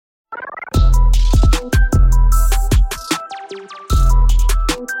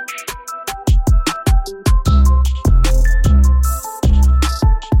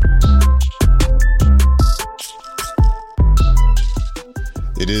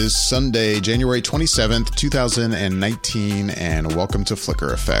is Sunday, January 27th, 2019, and welcome to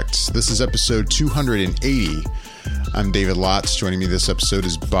Flicker Effect. This is episode 280. I'm David Lotz. Joining me this episode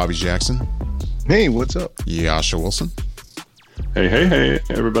is Bobby Jackson. Hey, what's up? Yasha Wilson. Hey,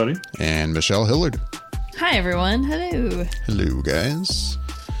 everybody. And Michelle Hillard. Hi, everyone. Hello. Hello, guys.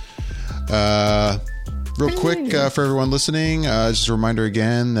 Real quick, for everyone listening, just a reminder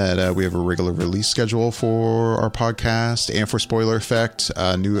again that we have a regular release schedule for our podcast and for Spoiler Effect.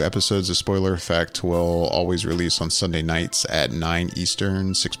 New episodes of Spoiler Effect will always release on Sunday nights at 9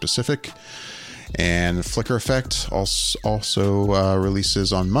 Eastern, 6 Pacific. And Flicker Effect also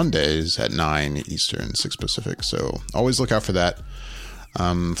releases on Mondays at 9 Eastern, 6 Pacific. So always look out for that.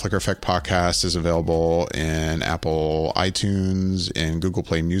 Flicker Effect podcast is available in Apple iTunes and Google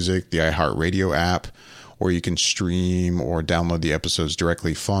Play Music, the iHeartRadio app, or you can stream or download the episodes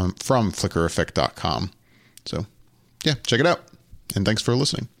directly from flickereffect.com. So, yeah, check it out. And thanks for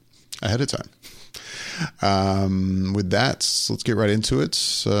listening ahead of time. With that, let's get right into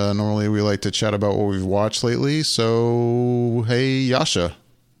it. Normally, we like to chat about what we've watched lately. So, hey, Yasha,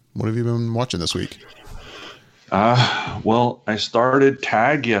 what have you been watching this week? Well, I started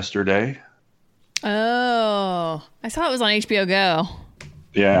Tag yesterday. Oh, I saw it was on HBO Go.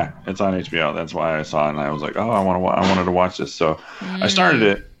 Yeah, it's on HBO. That's why I saw it, and I was like, "Oh, I wanted to watch this." So I started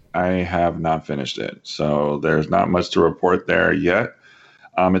it. I have not finished it, so there's not much to report there yet.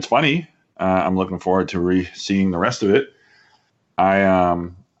 It's funny. I'm looking forward to seeing the rest of it. I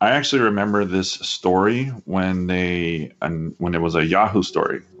actually remember this story when it was a Yahoo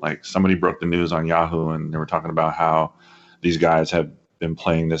story. Like somebody broke the news on Yahoo, and they were talking about how these guys have been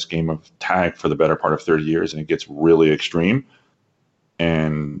playing this game of tag for the better part of 30 years, and it gets really extreme.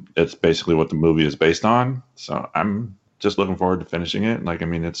 And it's basically what the movie is based on. So I'm just looking forward to finishing it. Like, I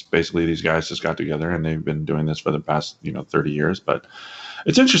mean, it's basically these guys just got together and they've been doing this for the past, 30 years. But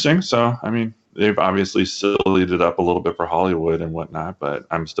it's interesting. So, I mean, they've obviously sillied it up a little bit for Hollywood and whatnot, but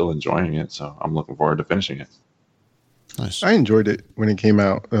I'm still enjoying it. So I'm looking forward to finishing it. Nice. I enjoyed it when it came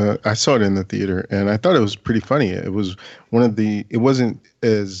out. I saw it in the theater and I thought it was pretty funny. It was it wasn't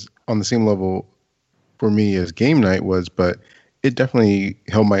as on the same level for me as Game Night was, but it definitely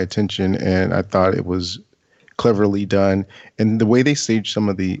held my attention, and I thought it was cleverly done. And the way they staged some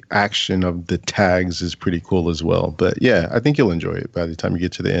of the action of the tags is pretty cool as well. But yeah, I think you'll enjoy it by the time you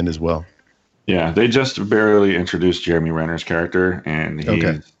get to the end as well. Yeah, they just barely introduced Jeremy Renner's character, and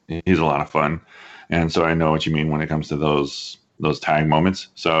he's a lot of fun. And so I know what you mean when it comes to those tag moments.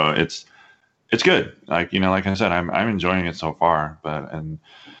 So it's good. Like I said, I'm enjoying it so far. And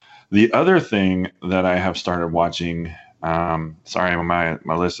the other thing that I have started watching. Sorry, my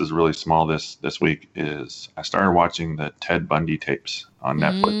list is really small this week. Is I started watching the Ted Bundy tapes on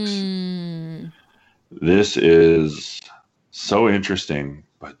Netflix. This is so interesting,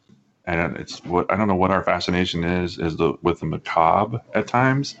 but I don't know what our fascination is with the macabre at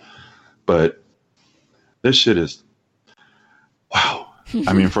times, but this shit is wow.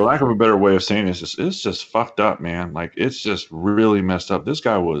 I mean, for lack of a better way of saying this, it's just fucked up, man. Like it's just really messed up. This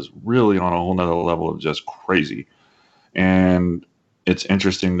guy was really on a whole nother level of just crazy. And it's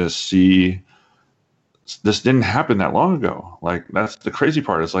interesting to see this didn't happen that long ago. Like that's the crazy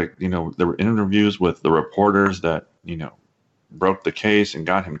part. It's like, there were interviews with the reporters that, broke the case and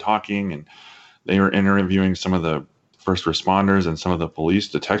got him talking. And they were interviewing some of the first responders and some of the police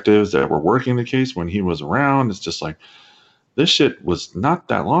detectives that were working the case when he was around. It's just like, this shit was not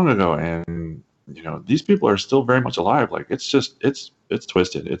that long ago. And, these people are still very much alive. Like it's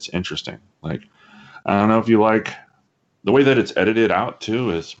twisted. It's interesting. Like, I don't know if you like, the way that it's edited out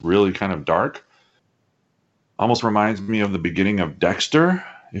too is really kind of dark. Almost reminds me of the beginning of Dexter,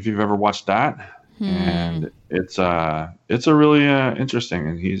 if you've ever watched that. And it's a really interesting.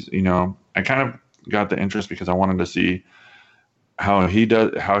 And he's, I kind of got the interest because I wanted to see how he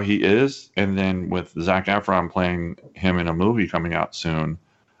is. And then with Zac Efron playing him in a movie coming out soon,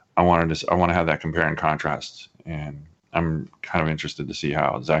 I want to have that compare and contrast. And I'm kind of interested to see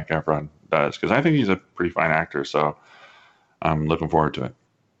how Zac Efron does, because I think he's a pretty fine actor. So I'm looking forward to it.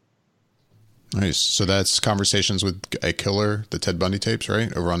 Nice. So that's Conversations with a Killer, the Ted Bundy tapes,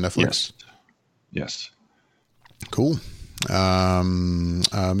 right? Over on Netflix? Yes. Cool.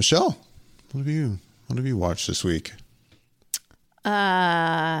 Michelle, what have you watched this week?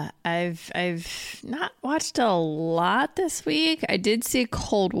 I've not watched a lot this week. I did see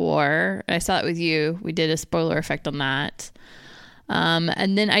Cold War. I saw it with you. We did a spoiler effect on that.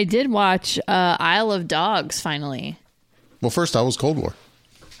 And then I did watch Isle of Dogs finally. Well, first I was Cold War.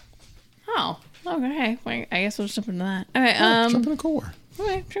 Oh, okay. Wait, I guess we'll just jump into that. All right. Jump into Cold War.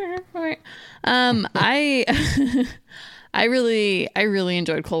 Okay, sure. All right. I I really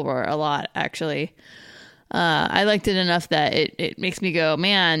enjoyed Cold War a lot, actually. I liked it enough that it makes me go,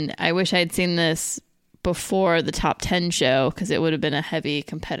 man, I wish I had seen this before the top 10 show, because it would have been a heavy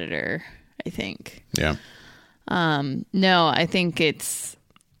competitor, I think. Yeah. No, I think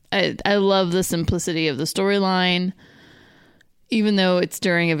I love the simplicity of the storyline, even though it's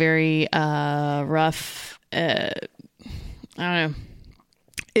during a very rough, I don't know.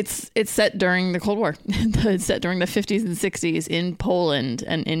 It's set during the Cold War. It's set during the 50s and 60s in Poland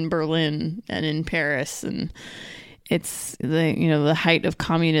and in Berlin and in Paris, and it's the height of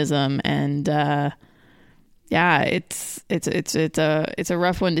communism, and yeah, it's a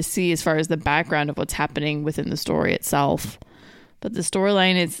rough one to see as far as the background of what's happening within the story itself. But the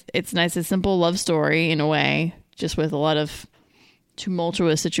storyline it's nice, a simple love story in a way, just with a lot of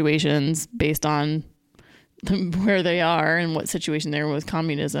tumultuous situations based on where they are and what situation they're in with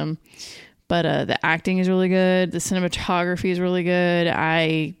communism. But the acting is really good. The cinematography is really good.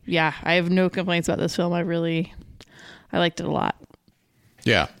 I have no complaints about this film. I liked it a lot.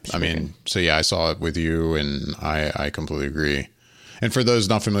 Yeah. I mean, so yeah, I saw it with you, and I completely agree. And for those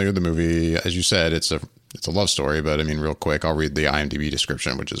not familiar with the movie, as you said, it's a love story, but I mean, real quick, I'll read the IMDb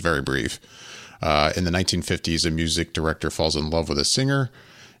description, which is very brief. In the 1950s, a music director falls in love with a singer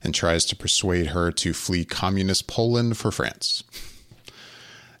and tries to persuade her to flee communist Poland for France.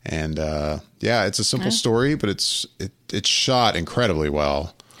 And yeah, it's a simple story, but it's shot incredibly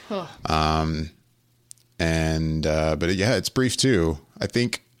well. But yeah, it's brief too. I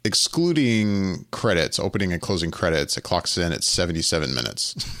think excluding credits, opening and closing credits, it clocks in at 77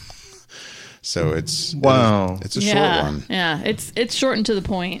 minutes. So it's a short one. Yeah, it's short and to the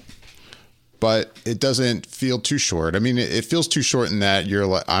point. But it doesn't feel too short. I mean, it feels too short in that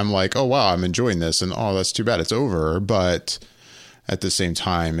I'm like, oh wow, I'm enjoying this, and oh, that's too bad it's over. But at the same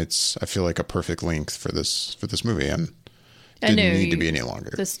time, I feel like a perfect length for this movie, and didn't need to be any longer.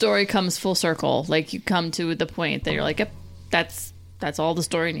 The story comes full circle. Like, you come to the point that you're like, yep, that's all the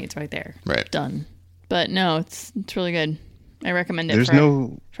story needs right there. Right. Done. But no, it's really good. I recommend it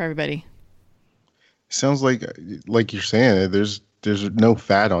for everybody. Sounds like you're saying, there's no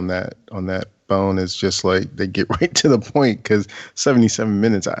fat on that bone. It's just like they get right to the point, because 77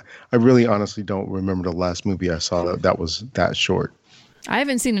 minutes. I really honestly don't remember the last movie I saw that was that short. I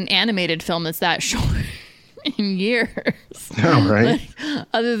haven't seen an animated film that's that short in years. Oh, right. Like,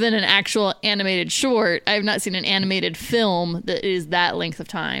 other than an actual animated short, I have not seen an animated film that is that length of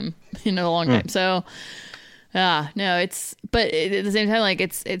time in a long time. So no, but at the same time, like,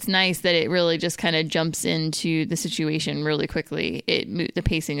 it's nice that it really just kind of jumps into the situation really quickly. The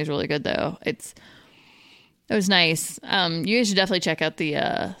pacing is really good though. It was nice. You guys should definitely check out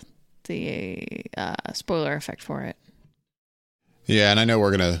the spoiler effect for it. Yeah, and I know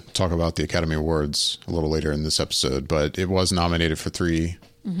we're going to talk about the Academy Awards a little later in this episode, but it was nominated for 3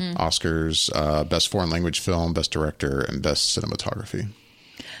 Oscars: Best Foreign Language Film, Best Director, and Best Cinematography.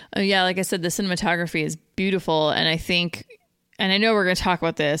 Yeah, like I said, the cinematography is beautiful, and I think, and I know we're going to talk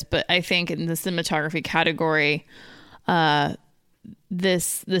about this, but I think in the cinematography category,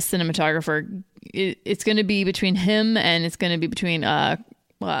 this cinematographer, it's going to be between him, and it's going to be between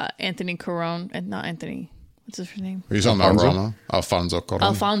Anthony Cuarón, and not Anthony. What's his name? Are you talking about Roma? Alfonso Cuarón.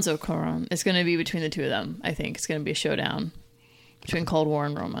 Alfonso Cuarón. It's going to be between the two of them. I think it's going to be a showdown between Cold War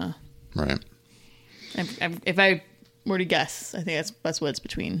and Roma. Right. If I were to guess, I think that's what it's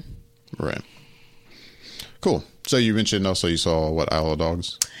between. Right. Cool. So you mentioned also you saw Isle of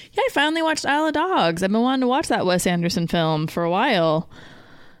Dogs? Yeah, I finally watched Isle of Dogs. I've been wanting to watch that Wes Anderson film for a while.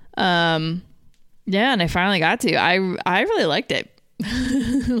 Yeah, and I finally got to. I really liked it.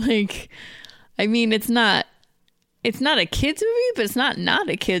 Like, I mean, it's not a kids movie, but it's not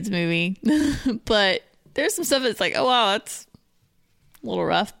a kids movie. But there's some stuff that's like, oh wow, that's a little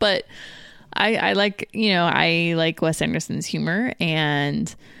rough. But I like Wes Anderson's humor,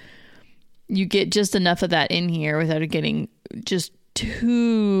 and you get just enough of that in here without it getting just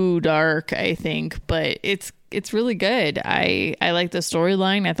too dark, I think. But it's really good. I like the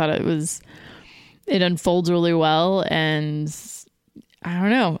storyline. I thought it unfolds really well, and I don't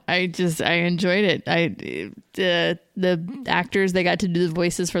know. I enjoyed it. The actors, they got to do the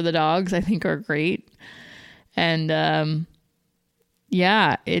voices for the dogs, I think are great. And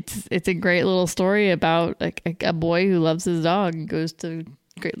yeah, it's a great little story about like a boy who loves his dog and goes to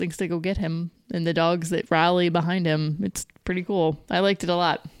great lengths to go get him, and the dogs that rally behind him. It's pretty cool. I liked it a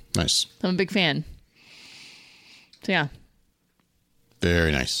lot. Nice. I'm a big fan. So yeah.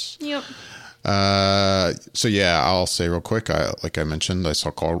 Very nice. Yep. So yeah, I'll say real quick, like I mentioned, I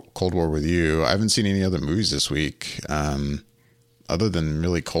saw Cold War with you. I haven't seen any other movies this week. other than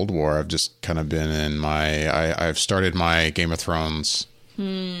really Cold War, I've just kind of been in I've started my Game of Thrones,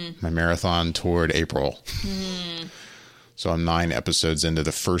 my marathon toward April. So I'm 9 episodes into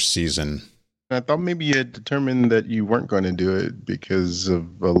the first season. I thought maybe you had determined that you weren't going to do it because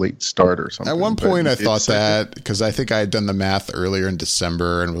of a late start or something. At one point I thought that, because I think I had done the math earlier in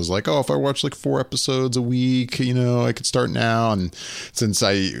December and was like, oh, if I watch like 4 episodes a week, I could start now. And since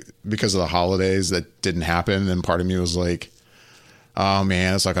because of the holidays, that didn't happen. And part of me was like, oh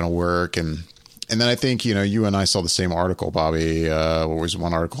man, it's not going to work. And then I think, you and I saw the same article, Bobby. What was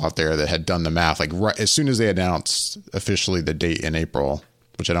one article out there that had done the math, like right as soon as they announced officially the date in April,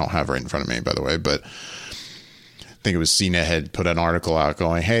 which I don't have right in front of me, by the way, but I think it was CNET had put an article out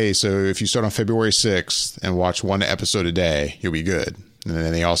going, hey, so if you start on February 6th and watch 1 episode a day, you'll be good. And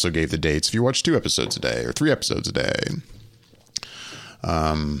then they also gave the dates if you watch 2 episodes a day or 3 episodes a day.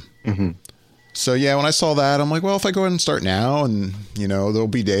 So yeah, when I saw that, I'm like, well, if I go ahead and start now, and there'll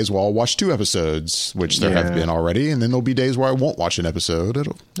be days where I'll watch 2 episodes, which there have been already, and then there'll be days where I won't watch an episode.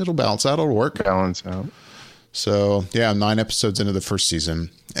 It'll balance out. It'll work. Balance out. So yeah, I'm 9 episodes into the first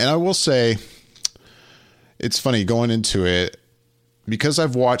season, and I will say, it's funny going into it because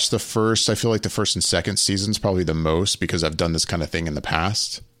I've watched I feel like the first and second seasons probably the most, because I've done this kind of thing in the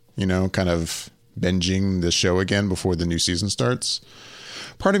past. Kind of binging the show again before the new season starts.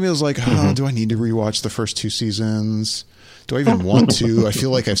 Part of me was like, oh, do I need to rewatch the first 2 seasons? Do I even want to? I feel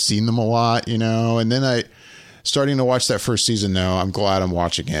like I've seen them a lot, and then starting to watch that first season now, I'm glad I'm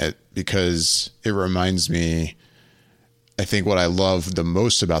watching it, because it reminds me, I think, what I love the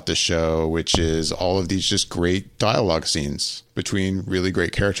most about this show, which is all of these just great dialogue scenes between really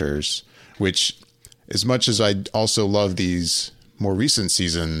great characters, which, as much as I also love these more recent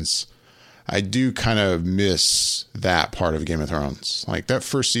seasons, I do kind of miss that part of Game of Thrones. Like that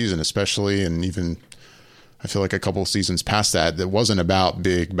first season, especially, and even I feel like a couple of seasons past that wasn't about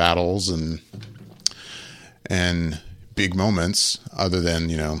big battles and big moments, other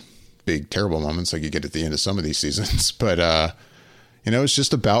than, big terrible moments like you get at the end of some of these seasons. But, it's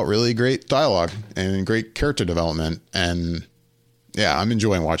just about really great dialogue and great character development. And yeah, I'm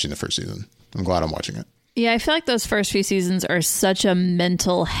enjoying watching the first season. I'm glad I'm watching it. Yeah, I feel like those first few seasons are such a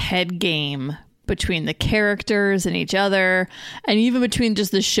mental head game between the characters and each other, and even between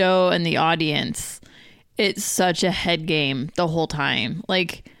just the show and the audience. It's such a head game the whole time.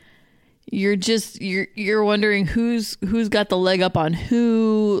 Like, you're wondering who's got the leg up on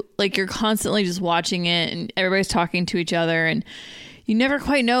who. Like, you're constantly just watching it, and everybody's talking to each other, and you never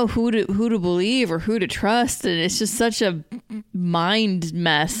quite know who to believe or who to trust, and it's just such a mind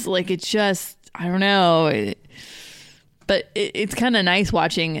mess. Like, it's just, I don't know, but it's kind of nice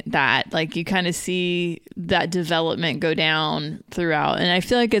watching that. Like, you kind of see that development go down throughout, and I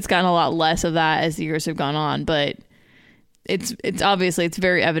feel like it's gotten a lot less of that as the years have gone on, but it's obviously, it's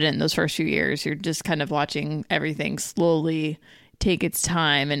very evident in those first few years. You're just kind of watching everything slowly take its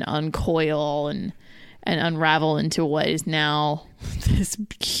time and uncoil and unravel into what is now this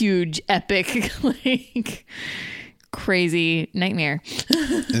huge, epic, like, crazy nightmare.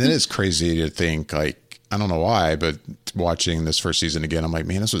 And then it's crazy to think, like, I don't know why, but watching this first season again, I'm like,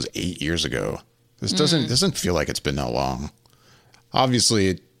 man, this was 8 years ago. This doesn't feel like it's been that long.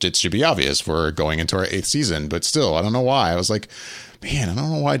 Obviously, it should be obvious we're going into our 8th season, but still, I don't know why. I was like, man, I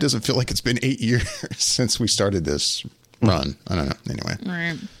don't know why it doesn't feel like it's been 8 years since we started this run. I don't know. Anyway.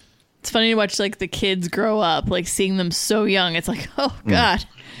 Right. It's funny to watch, like, the kids grow up, like, seeing them so young. It's like, oh, God.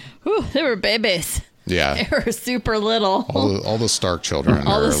 Whew, they were babies. Yeah. They were super little. All the Stark children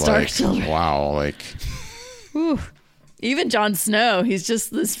children. Wow, like... Whew. Even Jon Snow, he's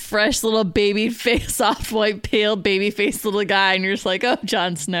just this fresh little baby face, soft white, pale baby face little guy, and you're just like, oh,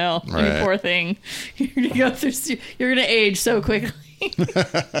 Jon Snow, right. You poor thing. You're gonna go through. You're gonna age so quickly.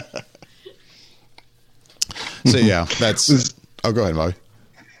 So yeah, that's. Oh, go ahead, Bobby.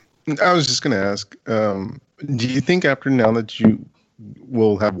 I was just gonna ask. Do you think after now that you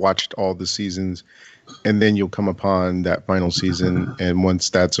will have watched all the seasons, and then you'll come upon that final season, and once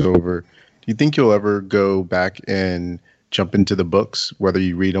that's over, do you think you'll ever go back and jump into the books, whether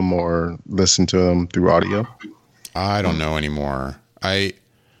you read them or listen to them through audio? I don't know anymore. In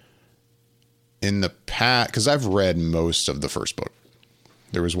the past, because I've read most of the first book.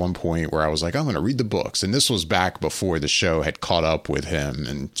 There was one point where I was like, I'm going to read the books. And this was back before the show had caught up with him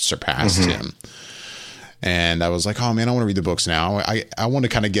and surpassed him. And I was like, oh man, I want to read the books now. I want to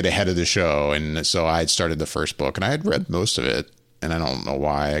kind of get ahead of the show. And so I had started the first book, and I had read most of it. And I don't know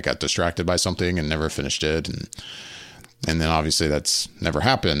why I got distracted by something and never finished it. And then obviously that's never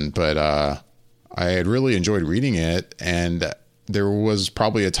happened, but I had really enjoyed reading it. And there was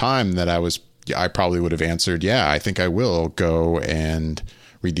probably a time that I was I probably would have answered, yeah, I think I will go and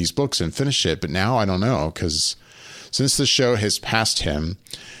read these books and finish it. But now I don't know, because since the show has passed him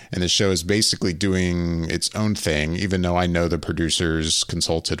and the show is basically doing its own thing, even though I know the producers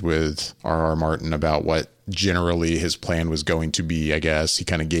consulted with R.R. Martin about what generally his plan was going to be, I guess. He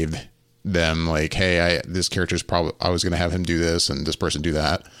kind of gave them like, hey, this character's probably, I was going to have him do this and this person do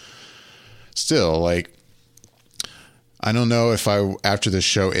that. Still, like, I don't know if after the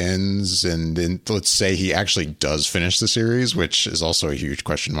show ends and then let's say he actually does finish the series, which is also a huge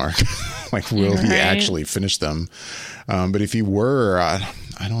question mark. Like, will he actually finish them? But if he were,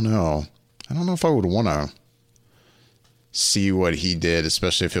 I don't know. I don't know if I would want to see what he did,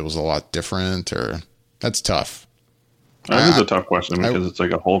 especially if it was a lot different, or that's tough. That is a tough question because it's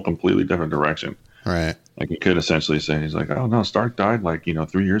like a whole completely different direction. Right. Like, you could essentially say, he's like, oh no, Stark died like,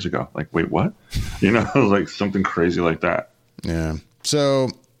 3 years ago. Like, wait, what? Like something crazy like that. Yeah. So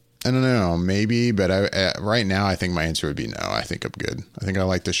I don't know, maybe, but right now I think my answer would be no. I think I'm good. I think I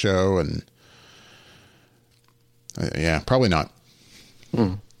like the show, and yeah, probably not.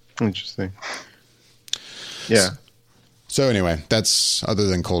 Interesting. Yeah. So anyway, that's, other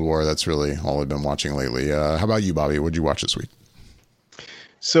than Cold War, that's really all I've been watching lately. How about you, Bobby? What'd you watch this week?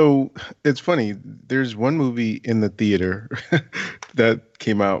 So it's funny. There's one movie in the theater that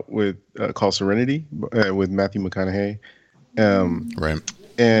came out with called Serenity with Matthew McConaughey. Right.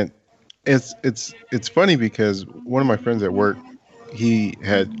 And it's funny because one of my friends at work, he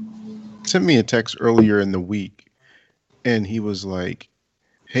had sent me a text earlier in the week, and he was like,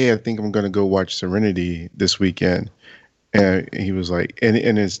 "Hey, I think I'm going to go watch Serenity this weekend." And he was like, and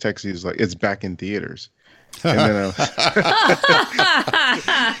in his text, he was like, "It's back in theaters." And then I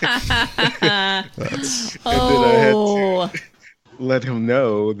had to let him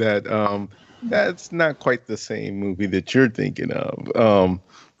know that that's not quite the same movie that you're thinking of.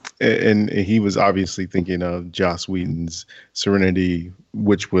 And he was obviously thinking of Joss Whedon's Serenity,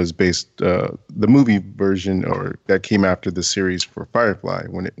 which was based the movie version, or that came after the series for Firefly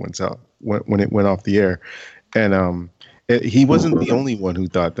when it went off the air. And he wasn't the only one who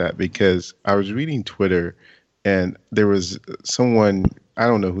thought that, because I was reading Twitter and there was someone, I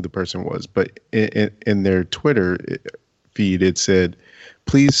don't know who the person was, but in their Twitter feed, it said,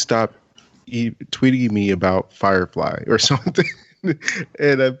 "Please stop tweeting me about Firefly," or something.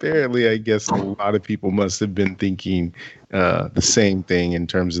 And apparently, I guess a lot of people must have been thinking the same thing in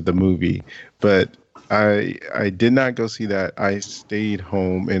terms of the movie. But I did not go see that. I stayed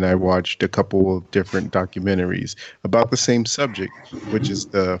home and I watched a couple of different documentaries about the same subject, which is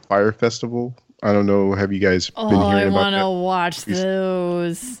the Fire Festival. I don't know. Have you guys been hearing about that? I want to watch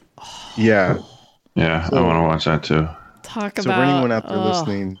those. Yeah. Yeah, I want to watch that too. So for anyone out there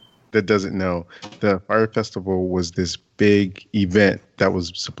listening that doesn't know, the Fire Festival was this big event that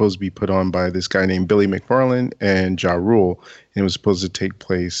was supposed to be put on by this guy named Billy McFarland and Ja Rule. And it was supposed to take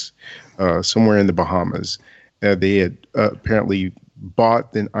place somewhere in the Bahamas. They had apparently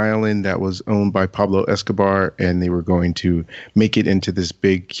bought an island that was owned by Pablo Escobar, and they were going to make it into this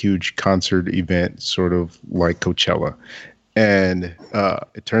big, huge concert event, sort of like Coachella. And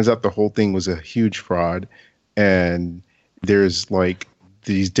it turns out the whole thing was a huge fraud. And there's like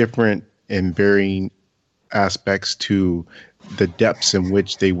these different and varying aspects to the depths in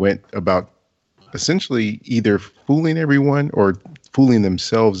which they went about essentially either fooling everyone or fooling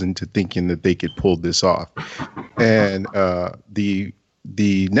themselves into thinking that they could pull this off. And the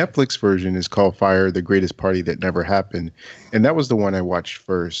Netflix version is called Fire: The Greatest Party That Never Happened. And that was the one I watched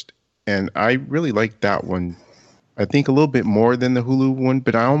first. And I really liked that one, I think, a little bit more than the Hulu one,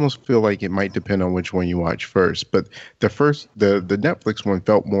 but I almost feel like it might depend on which one you watch first. But the Netflix one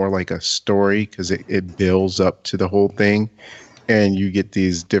felt more like a story because it builds up to the whole thing, and you get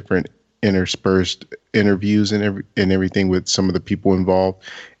these different interspersed interviews and everything with some of the people involved.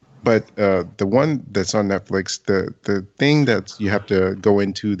 But the one that's on Netflix, the thing that you have to go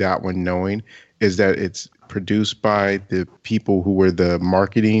into that one knowing is that it's produced by the people who were the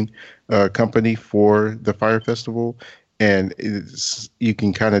marketing company for the Fire Festival, and you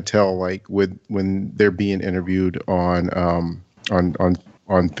can kind of tell, like, when they're being interviewed on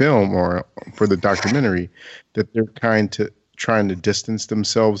film or for the documentary, that they're trying to distance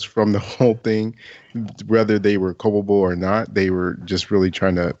themselves from the whole thing, whether they were culpable or not. They were just really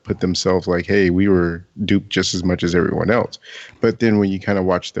trying to put themselves like, hey, we were duped just as much as everyone else. But then when you kind of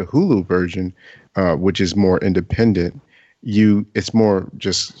watch the Hulu version, which is more independent, it's more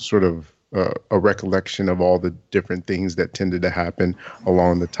just sort of a recollection of all the different things that tended to happen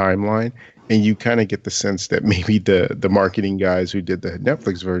along the timeline. And you kind of get the sense that maybe the marketing guys who did the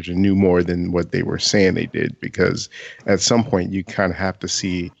Netflix version knew more than what they were saying they did, because at some point you kind of have to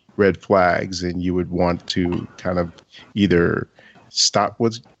see red flags, and you would want to kind of either stop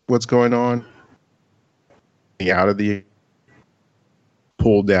what's going on, out of the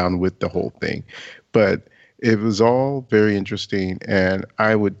pull down with the whole thing. But it was all very interesting, and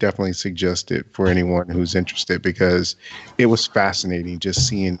I would definitely suggest it for anyone who's interested, because it was fascinating just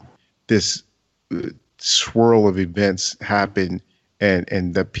seeing this swirl of events happen,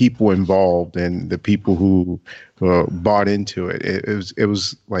 and the people involved and the people who bought into it. It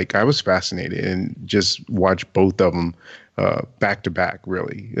was like, I was fascinated and just watched both of them back to back,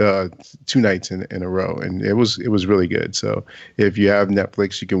 really, 2 nights in a row, and it was really good. So if you have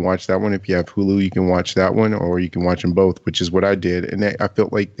Netflix, you can watch that one. If you have Hulu, you can watch that one, or you can watch them both, which is what I did. And I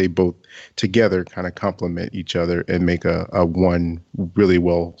felt like they both together kind of complement each other and make a one really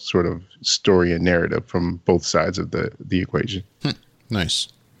well sort of story and narrative from both sides of the equation. Nice.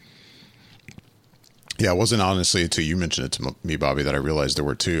 Yeah, it wasn't honestly until you mentioned it to me, Bobby, that I realized there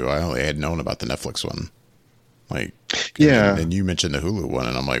were 2. I only had known about the Netflix one. Like, yeah. And you mentioned the Hulu one,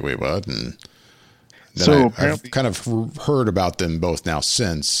 and I'm like, wait, what? And then so I've kind of heard about them both now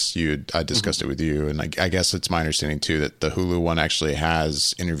since I discussed it with you. And I guess it's my understanding too that the Hulu one actually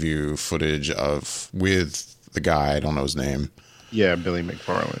has interview footage with the guy. I don't know his name. Yeah, Billy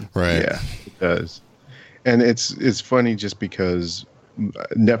McFarland. Right. Yeah, it does. And it's funny just because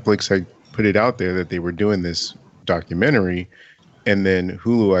Netflix had put it out there that they were doing this documentary, and then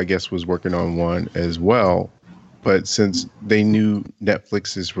Hulu, I guess, was working on one as well. But since they knew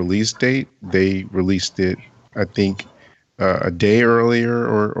Netflix's release date, they released it, I think, a day earlier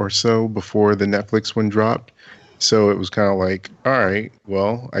or so before the Netflix one dropped. So it was kind of like, all right,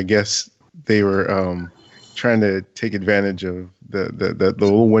 well, I guess they were trying to take advantage of the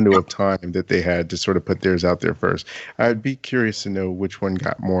little window of time that they had to sort of put theirs out there first. I'd be curious to know which one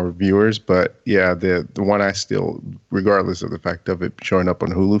got more viewers, but yeah, the one I still, regardless of the fact of it showing up on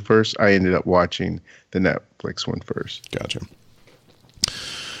Hulu first, I ended up watching the Netflix one first. Gotcha.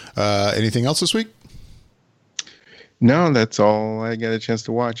 Anything else this week? No, that's all I got a chance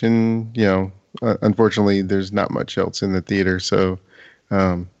to watch. And, unfortunately, there's not much else in the theater. So,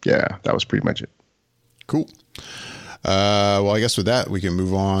 yeah, that was pretty much it. Cool. Well, I guess with that, we can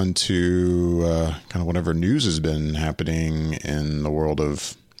move on to kind of whatever news has been happening in the world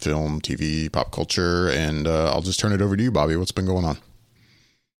of film, TV, pop culture. And I'll just turn it over to you, Bobby. What's been going on?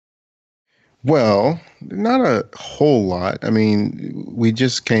 Well, not a whole lot. I mean, we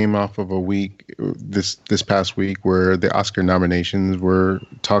just came off of a week, this past week, where the Oscar nominations were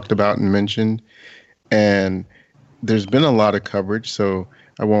talked about and mentioned. And there's been a lot of coverage, so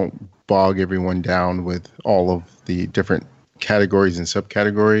I won't bog everyone down with all of the different categories and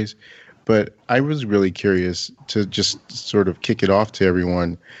subcategories. But I was really curious to just sort of kick it off to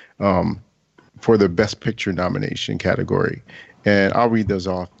everyone for the Best Picture nomination category. And I'll read those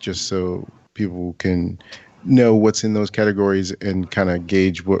off just so people can know what's in those categories and kind of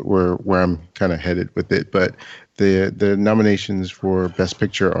gauge where I'm kind of headed with it. But the nominations for Best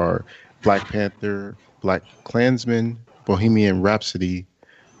Picture are Black Panther, Black Klansman, Bohemian Rhapsody,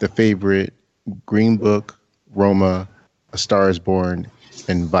 The Favorite, Green Book, Roma, A Star is Born,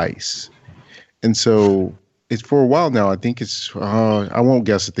 and Vice. And so it's for a while now. I think it's, I won't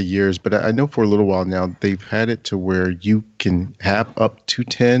guess at the years, but I know for a little while now, they've had it to where you can have up to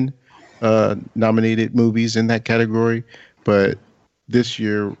 10 nominated movies in that category. But this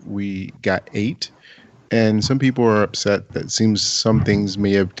year we got 8. And some people are upset that it seems some things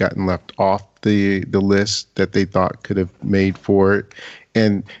may have gotten left off the list that they thought could have made for it.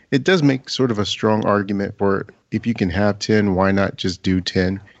 And it does make sort of a strong argument for, if you can have 10, why not just do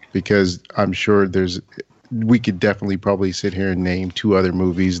 10? Because I'm sure we could definitely probably sit here and name 2 other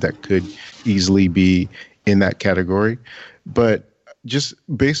movies that could easily be in that category. But just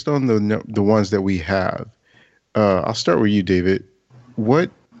based on the ones that we have, I'll start with you, David. What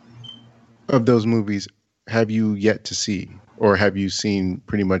of those movies have you yet to see, or have you seen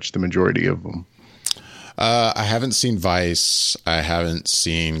pretty much the majority of them? I haven't seen Vice. I haven't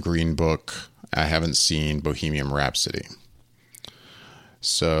seen Green Book. I haven't seen Bohemian Rhapsody.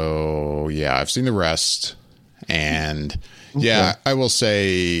 So, yeah, I've seen the rest. And, yeah, I will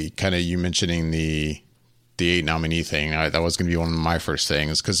say, kind of you mentioning the 8 nominee thing, that was going to be one of my first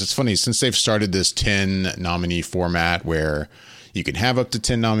things. Because it's funny, since they've started this 10 nominee format where you can have up to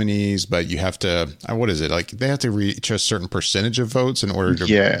 10 nominees, but you have to, what is it? Like, they have to reach a certain percentage of votes in order to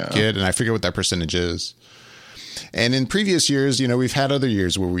get, and I forget what that percentage is. And in previous years, we've had other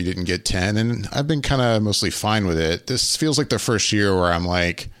years where we didn't get 10, and I've been kind of mostly fine with it. This feels like the first year where I'm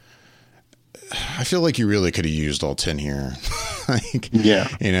like, I feel like you really could have used all 10 here. Like, yeah,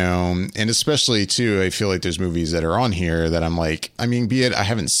 you know, and especially too, I feel like there's movies that are on here that I'm like, I mean, be it I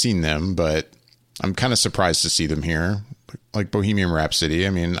haven't seen them, but I'm kind of surprised to see them here. Like Bohemian Rhapsody. I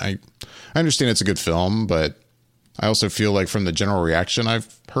mean, I understand it's a good film, but I also feel like from the general reaction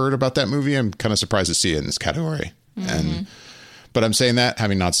I've heard about that movie, I'm kind of surprised to see it in this category. But I'm saying that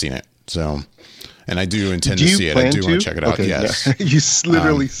having not seen it. So, and I do intend to see it. I do want to check it out. Okay, yes. Yeah. You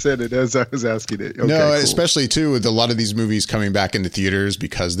literally said it as I was asking it. Okay, no, cool. Especially too with a lot of these movies coming back into theaters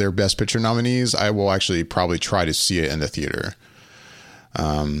because they're Best Picture nominees. I will actually probably try to see it in the theater.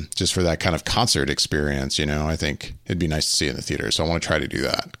 Just for that kind of concert experience, you know, I think it'd be nice to see it in the theater. So I want to try to do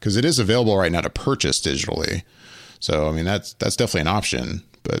that because it is available right now to purchase digitally. So, I mean, that's definitely an option,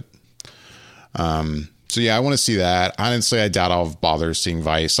 but, so yeah, I want to see that. Honestly, I doubt I'll bother seeing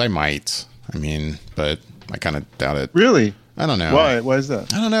Vice. I might, I mean, but I kind of doubt it. Really? I don't know. Why? Why is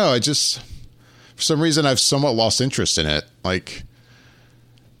that? I don't know. I just, for some reason, I've somewhat lost interest in it. Like,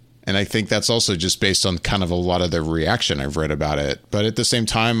 and I think that's also just based on kind of a lot of the reaction I've read about it. But at the same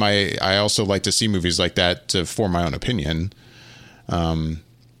time, I also like to see movies like that to form my own opinion.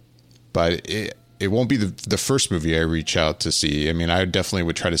 But it won't be the first movie I reach out to see. I mean, I definitely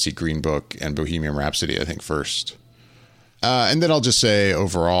would try to see Green Book and Bohemian Rhapsody, I think, first. And then I'll just say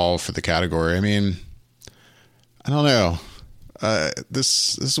overall for the category, I mean, I don't know.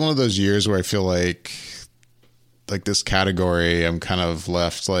 This is one of those years where I feel like this category, I'm kind of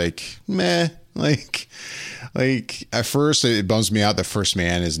left like, meh, like at first it bums me out that First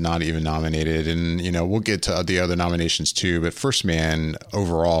Man is not even nominated. And, you know, we'll get to the other nominations too, but First Man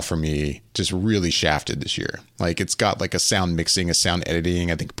overall for me just really shafted this year. Like it's got like a sound mixing, a sound editing,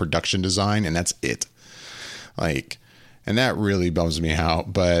 I think production design, and that's it. Like, and that really bums me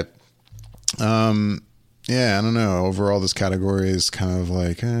out. But, yeah, I don't know. Overall, this category is kind of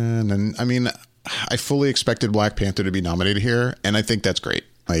like, and then, I mean, I fully expected Black Panther to be nominated here, and I think that's great.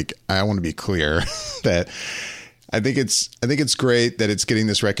 Like, I want to be clear that I think it's great that it's getting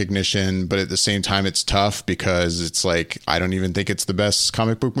this recognition, but at the same time, it's tough because it's like, I don't even think it's the best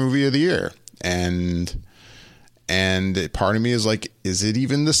comic book movie of the year. And part of me is like, is it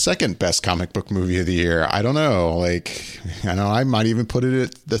even the second best comic book movie of the year? I don't know. Like, I know I might even put it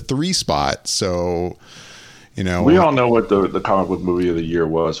at the 3 spot. So, you know, we all know what the comic book movie of the year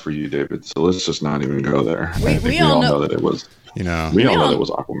was for you, David. So let's just not even go there. We all know that it was. You know, we all know that it was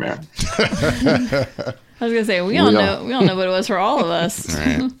Aquaman. I was gonna say we all know what it was for all of us.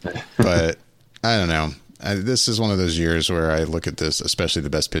 Right. But I don't know. This is one of those years where I look at this, especially the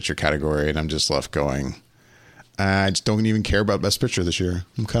Best Picture category, and I'm just left going, I just don't even care about Best Picture this year.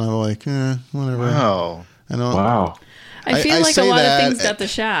 I'm kind of like, whatever. Wow. I don't. Wow. I feel like a lot of things got the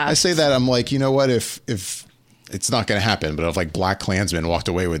shaft. I say that I'm like, you know what? If it's not going to happen, but if like Black Klansman walked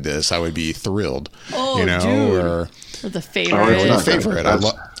away with this, I would be thrilled. Oh, you know, dude. or The Favorite. The Favorite.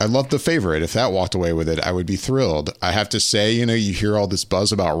 I love The Favorite. If that walked away with it, I would be thrilled. I have to say, you know, you hear all this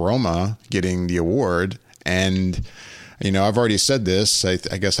buzz about Roma getting the award, and you know, I've already said this. I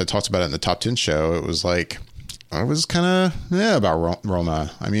guess I talked about it in the Top 10 show. It was like, I was kind of about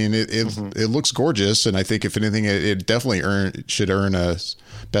Roma. I mean, it looks gorgeous, and I think if anything, it definitely should earn a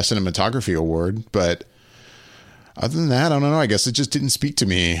Best Cinematography award. But other than that, I don't know. I guess it just didn't speak to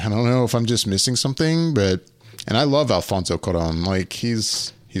me. I don't know if I'm just missing something, but and I love Alfonso Cuarón. Like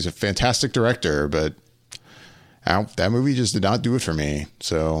he's a fantastic director, but that movie just did not do it for me.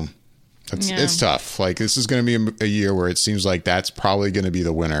 So it's tough. Like this is going to be a year where it seems like that's probably going to be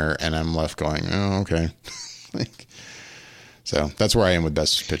the winner, and I'm left going, oh, okay. Like, so that's where I am with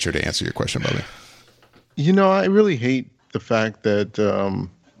Best Picture to answer your question, Bobby. You know, I really hate the fact that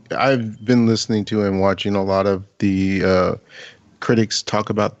I've been listening to and watching a lot of the critics talk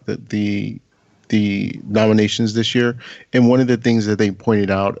about the nominations this year, and one of the things that they pointed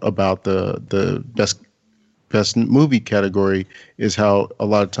out about the best movie category is how a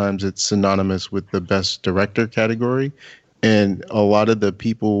lot of times it's synonymous with the best director category, and a lot of the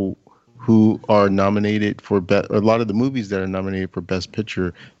people who are nominated for a lot of the movies that are nominated for Best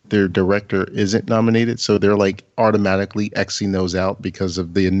Picture, their director isn't nominated, so they're like automatically Xing those out because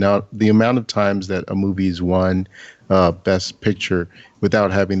of the amount of times that a movie's won Best Picture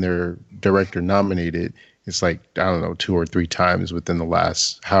without having their director nominated. It's like, I don't know, 2 or 3 times within the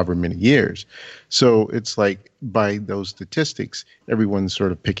last however many years. So it's like by those statistics, everyone's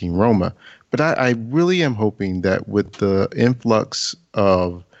sort of picking Roma. But I really am hoping that with the influx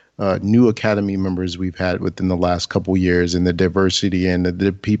of new Academy members we've had within the last couple years and the diversity and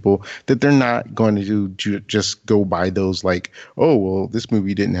the people, that they're not going to just go by those like, oh, well, this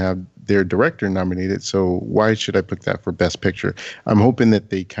movie didn't have their director nominated, so why should I pick that for Best Picture? I'm hoping that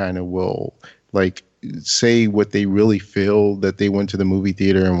they kind of will like say what they really feel that they went to the movie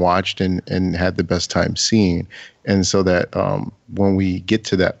theater and watched and had the best time seeing. And so that when we get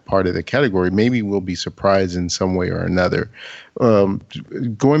to that part of the category, maybe we'll be surprised in some way or another.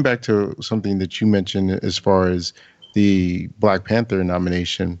 Going back to something that you mentioned as far as the Black Panther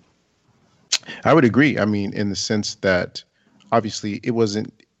nomination, I would agree. I mean, in the sense that obviously it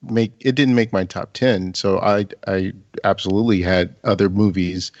didn't make my top 10. So I absolutely had other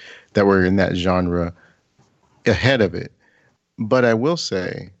movies that were in that genre ahead of it. But I will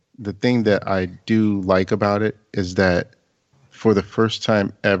say the thing that I do like about it is that for the first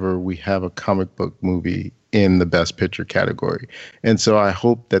time ever, we have a comic book movie in the Best Picture category. And so I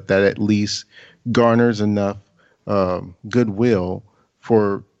hope that at least garners enough goodwill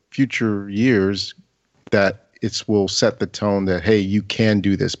for future years that it will set the tone that, hey, you can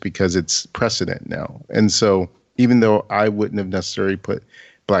do this because it's precedent now. And so even though I wouldn't have necessarily put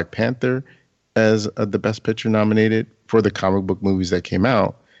Black Panther as the Best Picture nominated for the comic book movies that came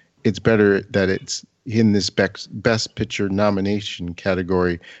out, it's better that it's in this Best Picture nomination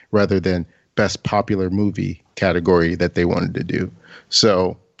category rather than Best Popular Movie category that they wanted to do.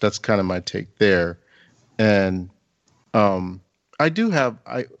 So that's kind of my take there. And I do have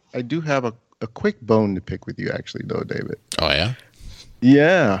a quick bone to pick with you, actually, though, David. Oh, yeah?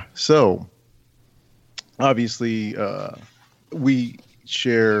 Yeah. So obviously we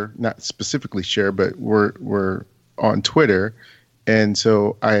share, not specifically share, but we're on Twitter. And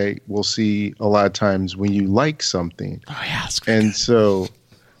so I will see a lot of times when you like something. Oh, yeah. And so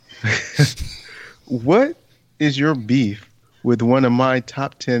what is your beef with one of my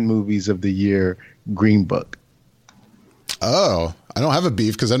top 10 movies of the year, Green Book? Oh, I don't have a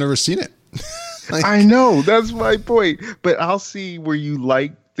beef because I've never seen it. I know, that's my point. But I'll see where you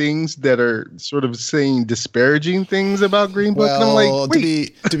like things that are sort of saying disparaging things about Green Book. Well, and I'm like,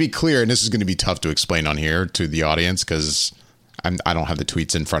 wait. to be clear, and this is going to be tough to explain on here to the audience because I don't have the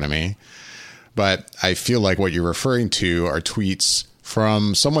tweets in front of me, but I feel like what you're referring to are tweets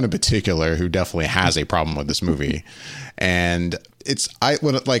from someone in particular who definitely has a problem with this movie. And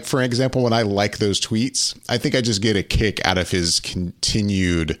for example, when I like those tweets, I think I just get a kick out of his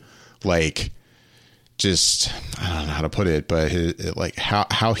continued, like, just, I don't know how to put it, but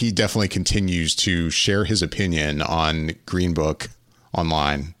how he definitely continues to share his opinion on Green Book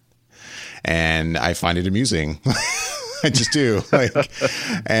online. And I find it amusing. I just do.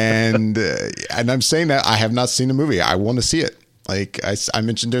 And I'm saying that I have not seen the movie. I want to see it. Like I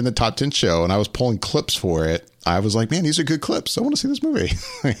mentioned during the top 10 show, and I was pulling clips for it. I was like, man, these are good clips. I want to see this movie.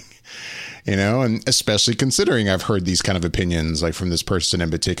 And especially considering I've heard these kind of opinions, like from this person in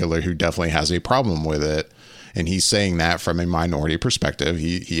particular who definitely has a problem with it. And he's saying that from a minority perspective,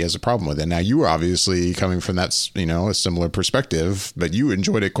 he has a problem with it. Now, you were obviously coming from that, a similar perspective, but you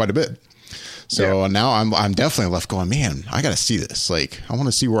enjoyed it quite a bit. So now I'm definitely left going, man, I got to see this. Like, I want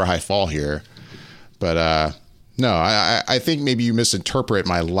to see where I fall here. But no, I think maybe you misinterpret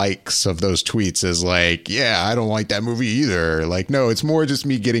my likes of those tweets as like, yeah, I don't like that movie either. Like, no, it's more just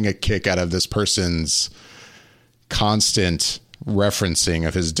me getting a kick out of this person's constant referencing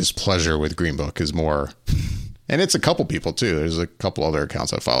of his displeasure with Green Book is more. And it's a couple people, too. There's a couple other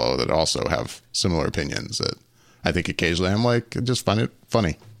accounts I follow that also have similar opinions that I think occasionally I'm like, I just find it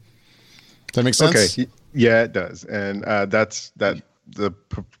funny. Does that make sense? Okay. Yeah, it does. And that's the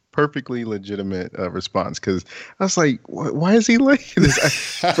perfectly legitimate response, because I was like, why is he like this?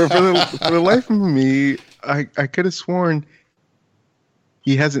 For the life of me, I could have sworn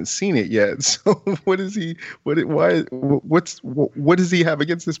he hasn't seen it yet. So what does he have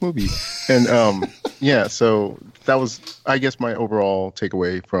against this movie? And yeah, so that was, I guess, my overall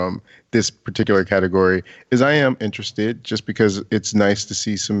takeaway from this particular category is I am interested just because it's nice to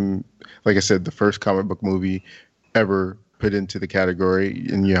see some, like I said, the first comic book movie ever put into the category.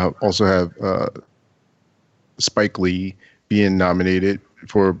 And you also have Spike Lee being nominated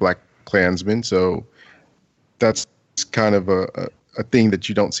for Black Klansman. So that's kind of a thing that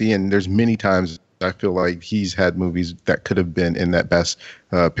you don't see. And there's many times I feel like he's had movies that could have been in that Best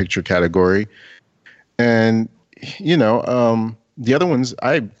Picture category. And, the other ones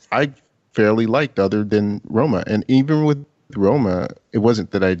I fairly liked other than Roma. And even with Roma, it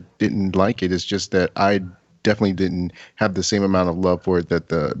wasn't that I didn't like it. It's just that I definitely didn't have the same amount of love for it that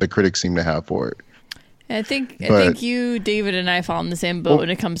the critics seem to have for it. I think you, David, and I fall in the same boat when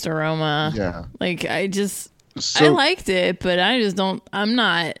it comes to Roma. Yeah. Like, I liked it, but I'm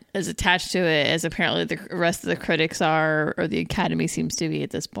not as attached to it as apparently the rest of the critics are, or the Academy seems to be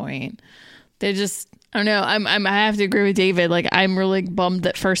at this point. They just, I don't know. I have to agree with David. Like, I'm really bummed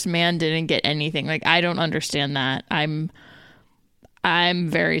that First Man didn't get anything. Like, I don't understand that. I'm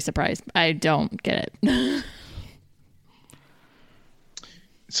very surprised. I don't get it.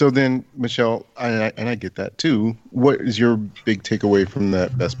 So then, Michelle, and I get that too. What is your big takeaway from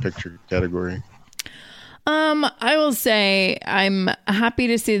that Best Picture category? I will say I'm happy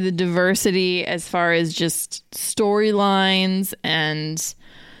to see the diversity as far as just storylines and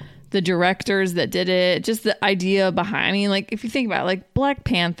the directors that did it, just the idea behind. I mean, like, if you think about it, like Black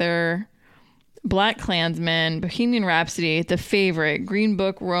Panther, Black Klansman, Bohemian Rhapsody, The Favorite, Green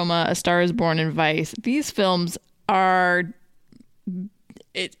Book, Roma, A Star is Born, and Vice. These films are...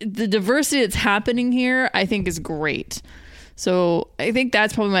 the diversity that's happening here, I think, is great. So I think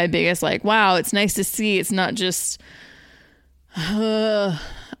that's probably my biggest, like, wow, it's nice to see. It's not just, I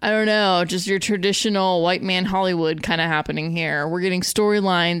don't know, just your traditional white man Hollywood kind of happening here. We're getting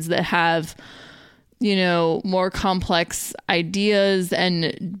storylines that have, you know, more complex ideas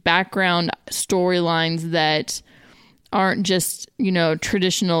and background storylines that aren't just, you know,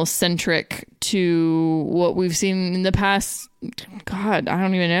 traditional centric to what we've seen in the past. God, I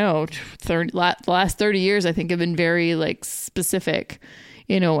don't even know. The last 30 years, I think, have been very, like, specific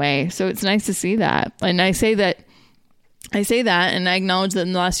in a way. So it's nice to see that. And I say that, and I acknowledge that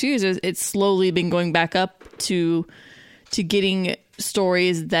in the last few years, it's slowly been going back up to getting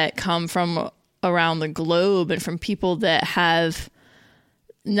stories that come from around the globe and from people that have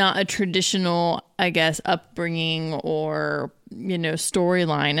not a traditional, I guess, upbringing or, you know,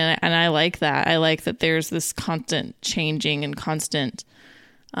 storyline. And I like that. I like that there's this constant changing and constant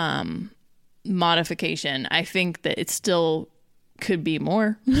modification. I think that it still could be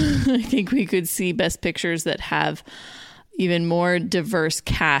more. I think we could see Best Pictures that have even more diverse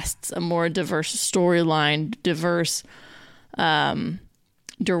casts, a more diverse storyline, diverse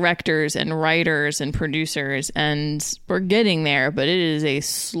directors and writers and producers, and we're getting there, but it is a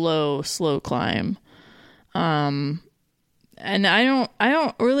slow climb. And I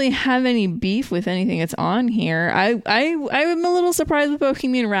don't really have any beef with anything that's on here. I'm a little surprised with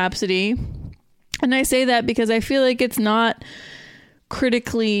Bohemian Rhapsody, and I say that because I feel like it's not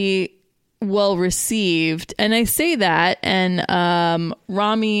critically well received, and I say that, and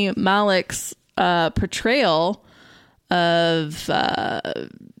Rami Malek's portrayal of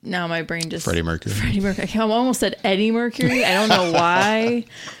now my brain just Freddie Mercury. I almost said Eddie Mercury. I don't know why.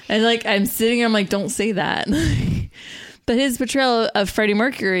 And like I'm sitting here, I'm like, don't say that. But his portrayal of Freddie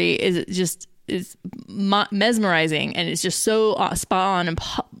Mercury is mesmerizing, and it's just so spot on and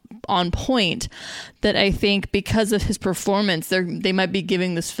on point that I think because of his performance, they might be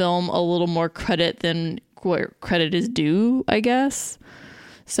giving this film a little more credit than what credit is due, I guess.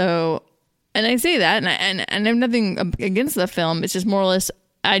 So. And I say that, and I have nothing against the film. It's just more or less,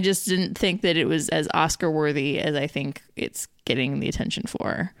 I just didn't think that it was as Oscar worthy as I think it's getting the attention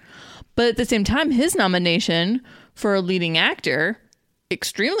for. But at the same time, his nomination for a leading actor,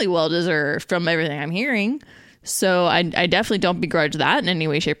 extremely well deserved from everything I'm hearing. So I definitely don't begrudge that in any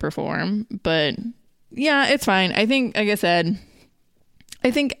way, shape, or form. But yeah, it's fine. I think, like I said,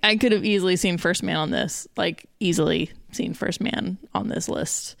 I think I could have easily seen First Man on this, like easily seen First Man on this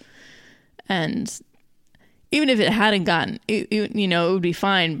list. And even if it hadn't gotten, you know, it would be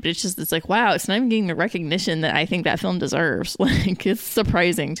fine. But it's like, wow, it's not even getting the recognition that I think that film deserves. Like, it's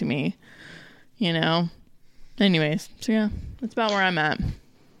surprising to me, you know. Anyways, so yeah, that's about where I'm at.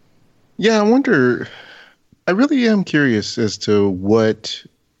 Yeah, I wonder. I really am curious as to what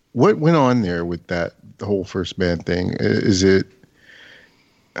went on there with the whole First Man thing. Is it?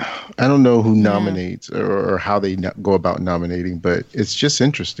 I don't know who nominates or how they go about nominating, but it's just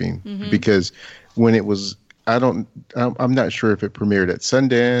interesting because when it was, I'm not sure if it premiered at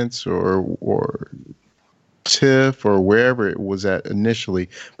Sundance or TIFF or wherever it was at initially,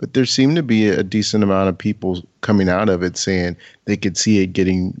 but there seemed to be a decent amount of people coming out of it saying they could see it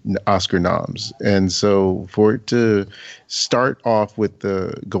getting Oscar noms. And so for it to start off with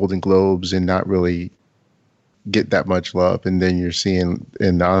the Golden Globes and not really get that much love, and then you're seeing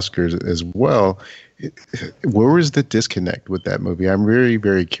in the Oscars as well, where was the disconnect with that movie? I'm very,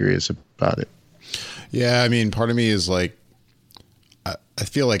 very curious about it. Yeah, I mean, part of me is like, I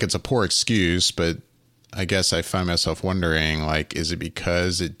feel like it's a poor excuse, but I guess I find myself wondering, like, is it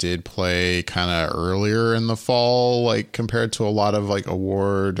because it did play kind of earlier in the fall, like compared to a lot of like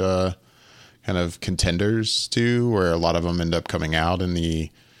award kind of contenders too, where a lot of them end up coming out in the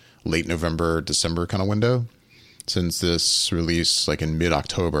late November, December kind of window, since this release like in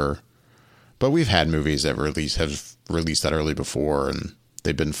mid-October. But we've had movies that have released that early before, and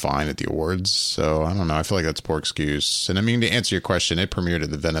they've been fine at the awards. So I don't know. I feel like that's a poor excuse. And I mean, to answer your question, it premiered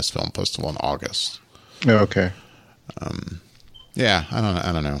at the Venice Film Festival in August. Oh, okay. Yeah,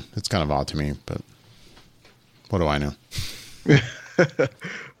 I don't know. It's kind of odd to me, but what do I know?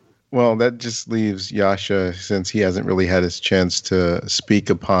 Well, that just leaves Yasha, since he hasn't really had his chance to speak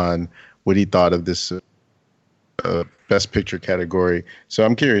upon what he thought of this Best Picture category. So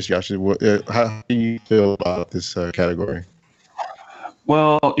I'm curious, Yasha, how do you feel about this category?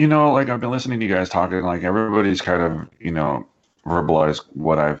 Well, like I've been listening to you guys talking, like everybody's kind of, verbalized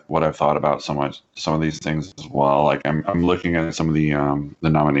what I've thought about some of these things as well. Like I'm looking at some of the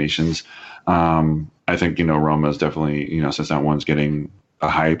nominations. I think Roma is definitely since that one's getting a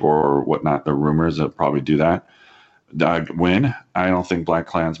hype or whatnot, the rumors that probably do that win. I don't think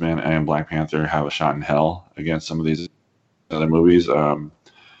BlacKkKlansman and Black Panther have a shot in hell against some of these other movies.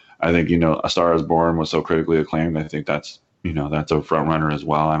 I think A Star Is Born was so critically acclaimed. I think that's a front runner as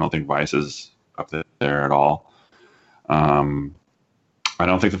well. I don't think Vice is up there at all. I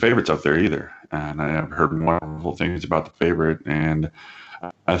don't think The Favorite's up there either, and I have heard wonderful things about The Favorite, and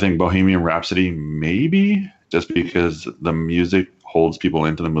I think Bohemian Rhapsody maybe, just because the music holds people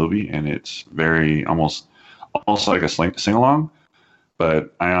into the movie and it's very almost like a sing-along.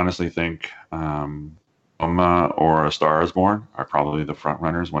 But I honestly think Roma or A Star Is Born are probably the front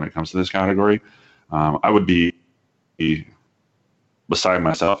runners when it comes to this category. I would be beside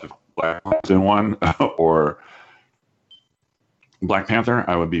myself if Black Panther won or Black Panther.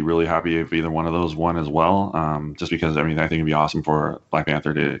 I would be really happy if either one of those won as well. Just because I think it'd be awesome for Black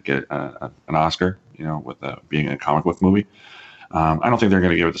Panther to get an Oscar, with being a comic book movie. I don't think they're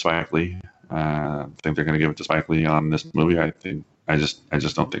going to give it to Spike Lee. I think they're going to give it to Spike Lee on this movie. I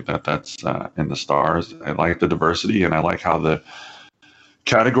just don't think that's in the stars. I like the diversity, and I like how the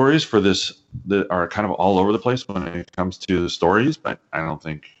categories for this that are kind of all over the place when it comes to stories, but I don't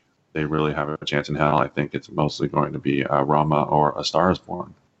think they really have a chance in hell. I think it's mostly going to be Roma or A Star Is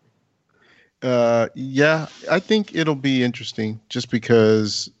Born. Yeah, I think it'll be interesting just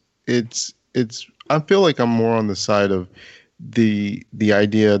because I feel like I'm more on the side of the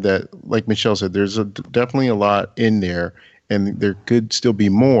idea that, like Michelle said, there's definitely a lot in there, and there could still be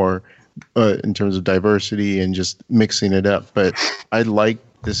more in terms of diversity and just mixing it up. But I like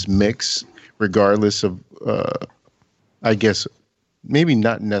this mix, regardless of, I guess, maybe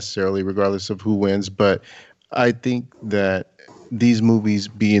not necessarily regardless of who wins, but I think that these movies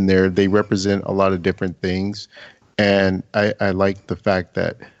being there, they represent a lot of different things. And I like the fact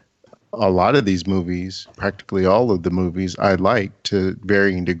that a lot of these movies, practically all of the movies, I like to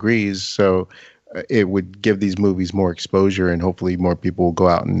varying degrees. So it would give these movies more exposure, and hopefully more people will go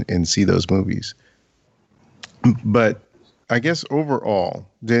out and see those movies. But I guess overall,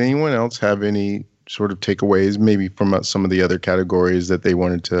 did anyone else have any sort of takeaways, maybe from some of the other categories that they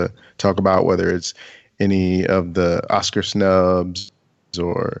wanted to talk about, whether it's any of the Oscar snubs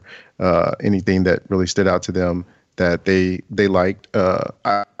or anything that really stood out to them that they liked?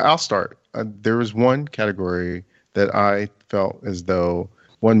 I'll start. There was one category that I felt as though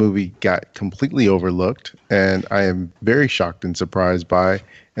one movie got completely overlooked, and I am very shocked and surprised by,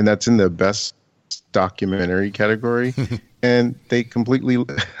 and that's in the Best Documentary category. And they completely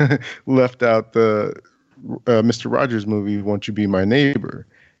left out the Mr. Rogers movie, Won't You Be My Neighbor?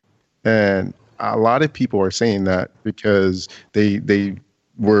 And a lot of people are saying that because they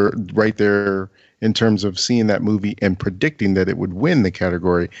were right there in terms of seeing that movie and predicting that it would win the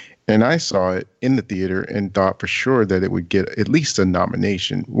category. And I saw it in the theater and thought for sure that it would get at least a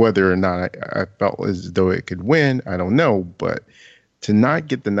nomination. Whether or not I felt as though it could win, I don't know. But to not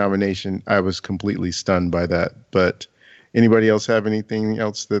get the nomination, I was completely stunned by that. But anybody else have anything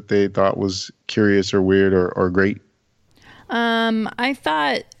else that they thought was curious or weird or great? I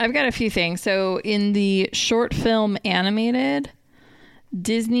thought I've got a few things. So in the short film animated,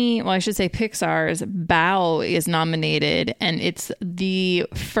 Disney, well, I should say Pixar's Bao is nominated, and it's the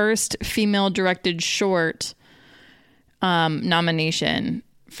first female directed short nomination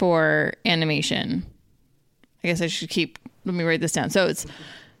for animation. I guess I should let me write this down. So it's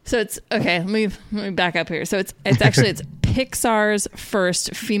okay. Let me back up here. So it's Pixar's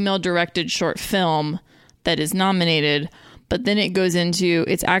first female directed short film that is nominated, but then it goes into,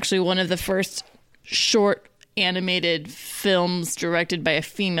 it's actually one of the first short animated films directed by a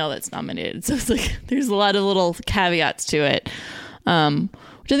female that's nominated. So it's like there's a lot of little caveats to it,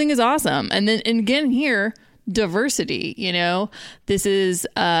 which I think is awesome. And then again here, diversity. This is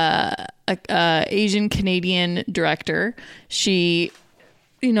a Asian Canadian director. She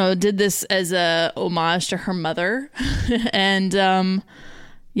did this as a homage to her mother. And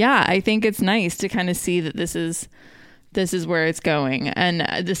I think it's nice to kind of see that this is where it's going.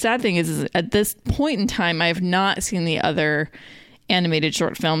 And the sad thing is at this point in time, I have not seen the other animated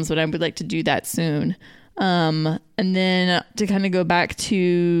short films, but I would like to do that soon. And then to kind of go back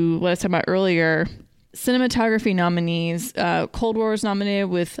to what I was talking about earlier, cinematography nominees, Cold War was nominated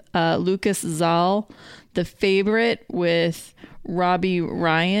with Lucas Zal, The Favorite with Robbie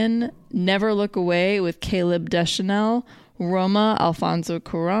Ryan, Never Look Away with Caleb Deschanel, Roma, Alfonso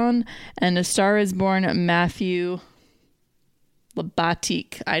Cuarón, and A Star Is Born, Matthew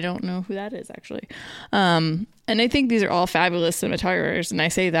Libatique. I don't know who that is, actually. And I think these are all fabulous cinematographers, and I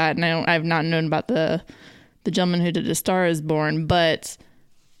say that, and I've not known about the gentleman who did A Star Is Born, but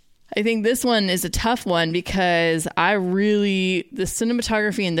I think this one is a tough one because the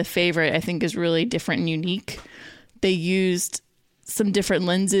cinematography in The Favorite, I think, is really different and unique. They used some different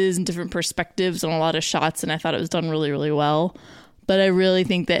lenses and different perspectives on a lot of shots, and I thought it was done really, really well. But I really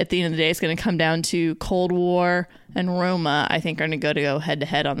think that at the end of the day, it's going to come down to Cold War and Roma, I think, are going to go head to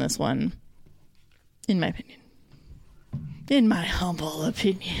head on this one, in my opinion. In my humble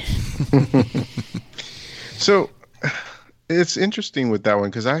opinion. So it's interesting with that one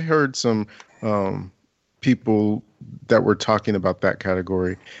because I heard some people that were talking about that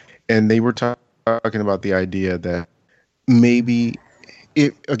category, and they were talking about the idea that maybe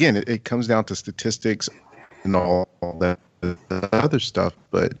it comes down to statistics and all that the other stuff,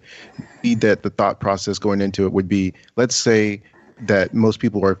 but that the thought process going into it would be, let's say that most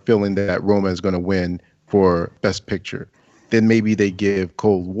people are feeling that Roma is going to win for Best Picture, then maybe they give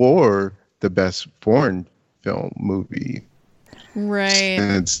Cold War the best foreign film movie, right?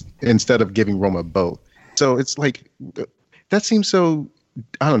 And instead of giving Roma both. So it's like, that seems so,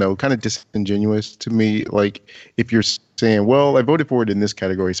 I don't know, kind of disingenuous to me. Like, if you're saying, well, I voted for it in this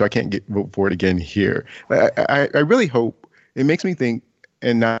category, so I can't vote for it again here. I really hope, it makes me think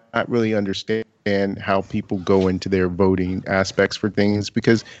and not really understand how people go into their voting aspects for things,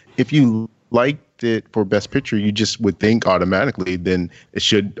 because if you liked it for Best Picture, you just would think automatically then it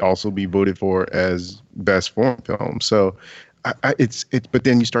should also be voted for as Best Foreign Film. So but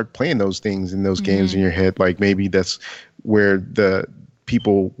then you start playing those things in those games in your head, like maybe that's where the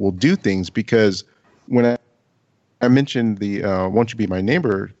people will do things. Because when I mentioned the Won't You Be My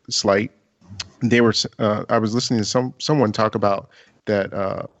Neighbor slight, they were I was listening to someone talk about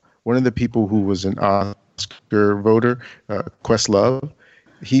that one of the people who was an Oscar voter, Questlove,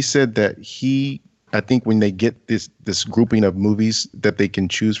 he said that I think when they get this grouping of movies that they can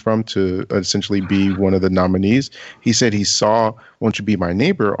choose from to essentially be one of the nominees, he said he saw Won't You Be My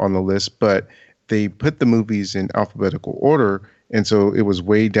Neighbor on the list, but they put the movies in alphabetical order, and so it was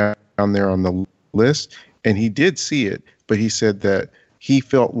way down there on the list, and he did see it, but he said that he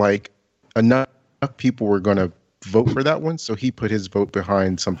felt like enough people were going to vote for that one, so he put his vote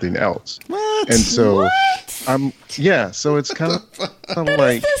behind something else. What? And so What? so it's kind of That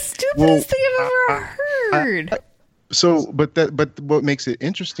like, is the stupidest thing I've ever heard. But what makes it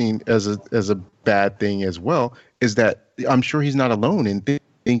interesting as a bad thing as well is that I'm sure he's not alone in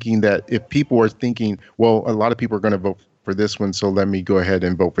thinking that if people are thinking, well, a lot of people are going to vote for this one, so let me go ahead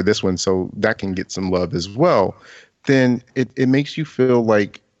and vote for this one so that can get some love as well, then it makes you feel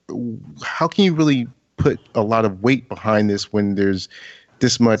like, how can you really put a lot of weight behind this when there's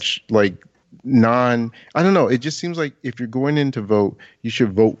this much like I don't know. It just seems like if you're going in to vote, you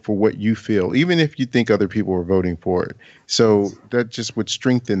should vote for what you feel, even if you think other people are voting for it. So that just would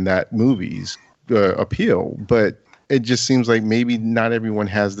strengthen that movie's appeal. But it just seems like maybe not everyone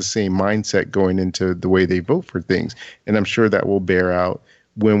has the same mindset going into the way they vote for things. And I'm sure that will bear out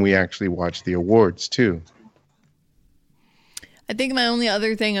when we actually watch the awards too. I think my only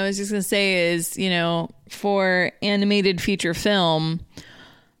other thing I was just going to say is, for animated feature film,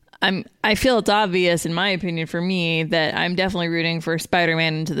 I feel it's obvious, in my opinion, for me, that I'm definitely rooting for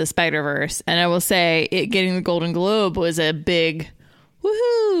Spider-Man Into the Spider-Verse. And I will say it getting the Golden Globe was a big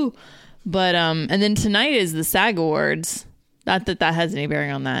woohoo. But, and then tonight is the SAG Awards. Not that has any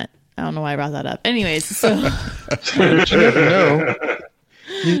bearing on that. I don't know why I brought that up. Anyways, so. You never know.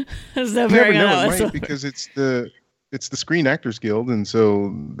 There's no bearing on that. It might, because it's the Screen Actors Guild, and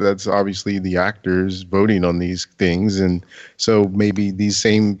so that's obviously the actors voting on these things, and so maybe these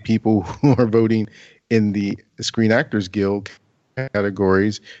same people who are voting in the Screen Actors Guild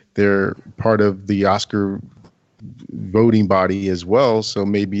categories, they're part of the Oscar voting body as well, so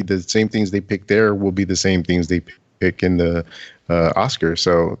maybe the same things they pick there will be the same things they pick in the Oscar,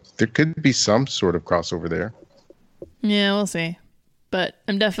 so there could be some sort of crossover there. Yeah, we'll see. But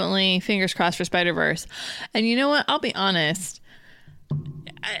I'm definitely fingers crossed for Spider-Verse. And you know what? I'll be honest.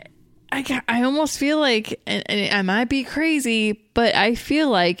 I almost feel like, and I might be crazy, but I feel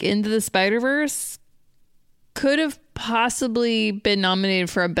like Into the Spider-Verse could have possibly been nominated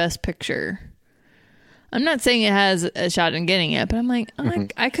for a Best Picture. I'm not saying it has a shot in getting it, but I'm like,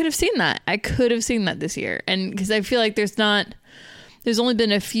 I could have seen that. I could have seen that this year. And because I feel like there's not there's only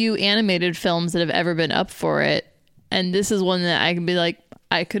been a few animated films that have ever been up for it. And this is one that I can be like,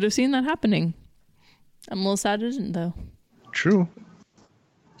 I could have seen that happening. I'm a little sad it didn't, though. True.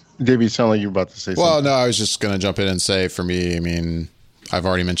 David, you sound like you're about to say something. Well, no, I was just going to jump in and say, for me, I mean, I've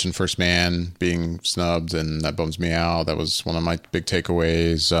already mentioned First Man being snubbed, and that bums me out. That was one of my big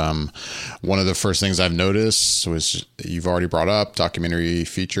takeaways. One of the first things I've noticed was, you've already brought up documentary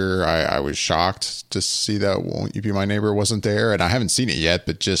feature. I was shocked to see that Won't You Be My Neighbor wasn't there, and I haven't seen it yet,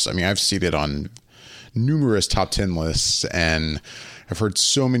 but just, I mean, I've seen it on numerous top 10 lists, and I've heard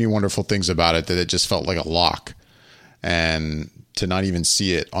so many wonderful things about it that it just felt like a lock. And to not even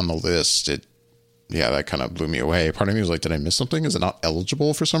see it on the list, that kind of blew me away. Part of me was like, did I miss something? Is it not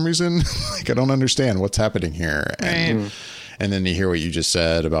eligible for some reason? Like, I don't understand what's happening here. And then you hear what you just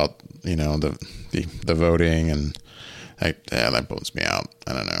said about, the voting, and that bums me out.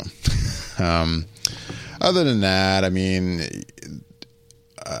 I don't know. Other than that, I mean,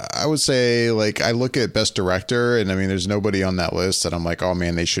 I would say, like, I look at Best Director, and I mean, there's nobody on that list that I'm like, oh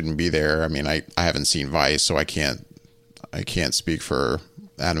man, they shouldn't be there. I mean, I haven't seen Vice, so I can't speak for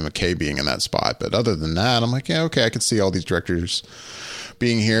Adam McKay being in that spot. But other than that, I'm like, yeah, okay, I can see all these directors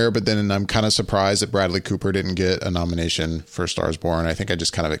being here. But then I'm kind of surprised that Bradley Cooper didn't get a nomination for Stars Born. I think I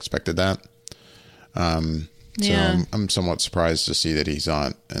just kind of expected that. So I'm somewhat surprised to see that he's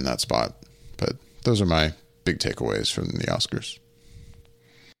not in that spot. But those are my big takeaways from the Oscars.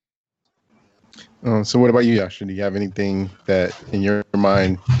 So what about you, Yasha? Do you have anything that in your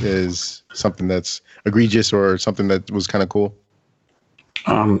mind is something that's egregious or something that was kind of cool?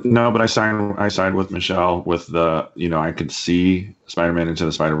 No, but I side with Michelle with the, I could see Spider-Man Into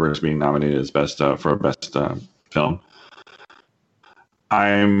the Spider-Verse being nominated as best for best film.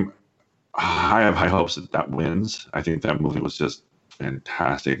 I have high hopes that wins. I think that movie was just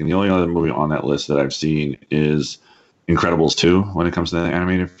fantastic. And the only other movie on that list that I've seen is Incredibles 2 when it comes to the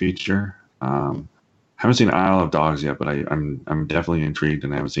animated feature. Haven't seen Isle of Dogs yet, but I'm definitely intrigued,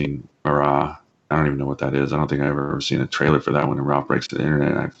 and I haven't seen, or I don't even know what that is. I don't think I've ever seen a trailer for that one. And Ralph Breaks the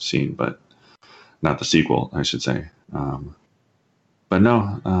Internet I've seen, but not the sequel, I should say. But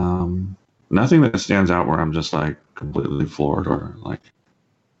no, nothing that stands out where I'm just like completely floored or like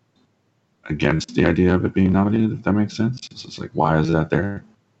against the idea of it being nominated, if that makes sense. It's just like, why is that there?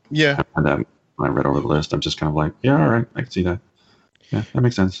 Yeah. And that when I read over the list, I'm just kind of like, yeah, all right, I can see that. Yeah, that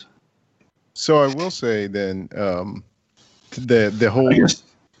makes sense. So I will say then, the whole.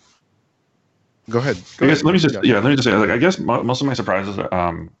 Go ahead. Let me just say, like, I guess most of my surprises,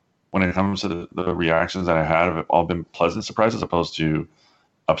 when it comes to the reactions that I had, have all been pleasant surprises as opposed to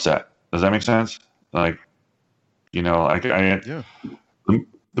upset. Does that make sense? Like, the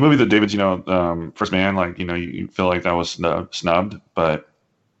movie that David's, First Man, like, you feel like that was snubbed, but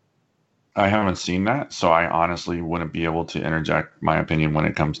I haven't seen that, so I honestly wouldn't be able to interject my opinion when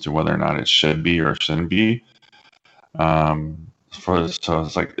it comes to whether or not it should be or shouldn't be. So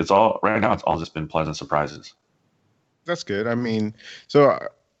it's like it's all just been pleasant surprises. That's good. I mean, so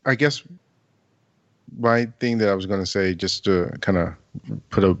I guess my thing that I was going to say, just to kind of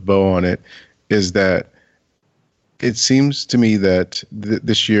put a bow on it, is that it seems to me that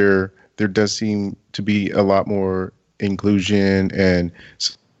this year there does seem to be a lot more inclusion and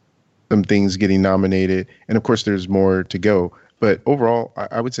some things getting nominated, and of course there's more to go. But overall,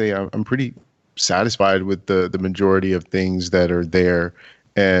 I would say I'm pretty satisfied with the majority of things that are there,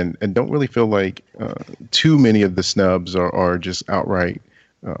 and don't really feel like too many of the snubs are just outright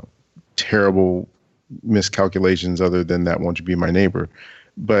terrible miscalculations, other than that Won't You Be My Neighbor.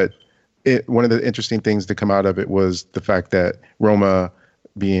 But one of the interesting things to come out of it was the fact that Roma,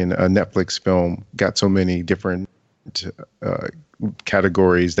 being a Netflix film, got so many different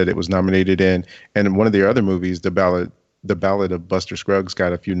categories that it was nominated in, and one of the other movies, The Ballad of Buster Scruggs,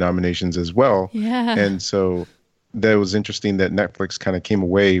 got a few nominations as well. Yeah. And so that was interesting that Netflix kind of came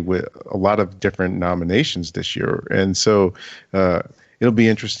away with a lot of different nominations this year. And so it'll be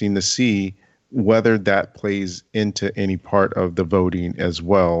interesting to see whether that plays into any part of the voting as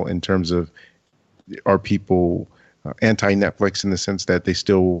well, in terms of, are people anti-Netflix in the sense that they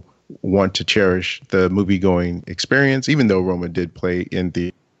still want to cherish the movie-going experience, even though Roma did play in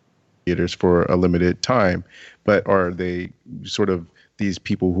the theaters for a limited time, but are they sort of these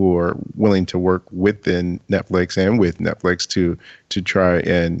people who are willing to work within Netflix and with Netflix to try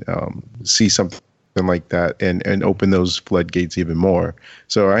and see something like that and open those floodgates even more?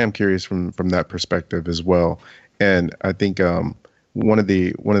 So I am curious from that perspective as well. And I think one of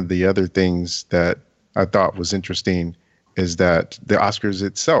the other things that I thought was interesting is that the Oscars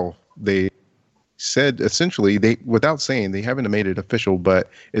itself, they said essentially, without saying, they haven't made it official, but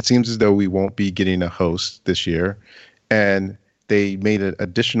it seems as though we won't be getting a host this year. And they made an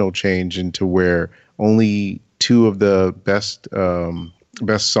additional change into where only 2 of the best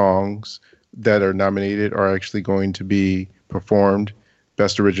songs that are nominated are actually going to be performed.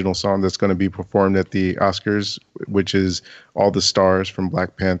 Best original song that's going to be performed at the Oscars, which is All the Stars from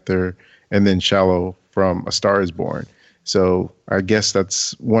Black Panther, and then Shallow from A Star Is Born. So I guess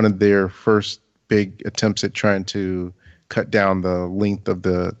that's one of their first big attempts at trying to cut down the length of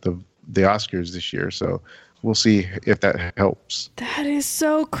the Oscars this year. So we'll see if that helps. That is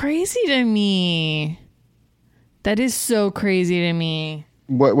so crazy to me.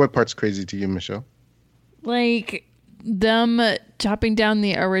 What part's crazy to you, Michelle? Like them chopping down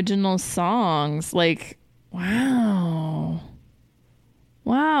the original songs. Like, wow.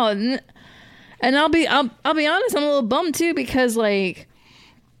 And I'll be honest, I'm a little bummed too, because like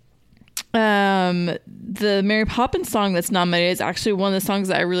the Mary Poppins song that's nominated is actually one of the songs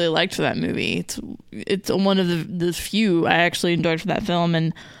that I really liked for that movie. It's one of the few I actually enjoyed for that film,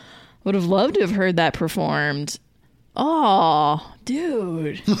 and would have loved to have heard that performed. Oh,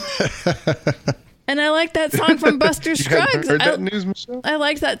 dude. And I like that song from Buster Scruggs. Heard that news, Michelle? I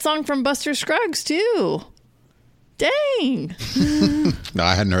liked that song from Buster Scruggs too. Dang. No,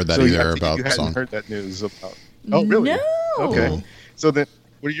 I hadn't heard that either about you the song. Heard that news about? Oh, really? No. Okay. So then,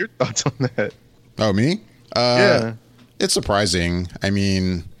 what are your thoughts on that? Oh, me? Yeah. It's surprising. I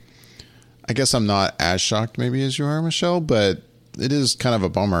mean, I guess I'm not as shocked maybe as you are, Michelle, but it is kind of a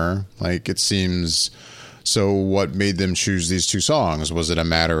bummer. Like, it seems... So what made them choose these 2 songs? Was it a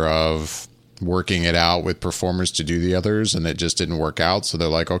matter of working it out with performers to do the others, and it just didn't work out? So they're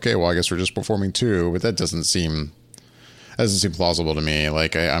like, okay, well, I guess we're just performing 2. But that doesn't seem plausible to me.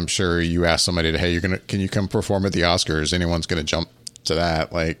 Like, I'm sure you ask somebody to, hey, can you come perform at the Oscars? Anyone's going to jump to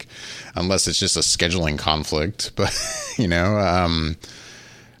that, like, unless it's just a scheduling conflict. But,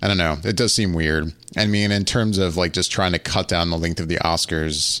 I don't know. It does seem weird. I mean, in terms of like just trying to cut down the length of the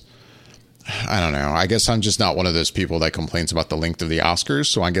Oscars, I don't know. I guess I'm just not one of those people that complains about the length of the Oscars,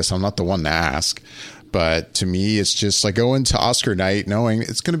 so I guess I'm not the one to ask. But to me, it's just like going to Oscar night knowing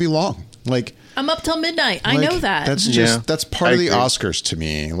it's going to be long. Like, I'm up till midnight. I know that. That's part of the Oscars to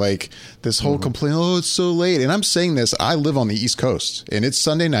me. Like, this whole complaint, oh, it's so late. And I'm saying this, I live on the East Coast and it's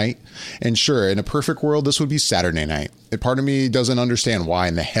Sunday night. And sure, in a perfect world, this would be Saturday night. And part of me doesn't understand why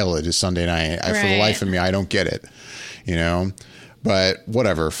in the hell it is Sunday night. For the life of me, I don't get it, But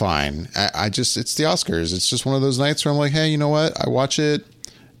whatever, fine. It's the Oscars. It's just one of those nights where I'm like, hey, you know what? I watch it.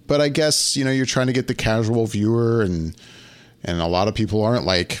 But I guess, you're trying to get the casual viewer, and a lot of people aren't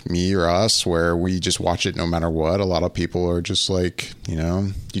like me or us where we just watch it no matter what. A lot of people are just like, you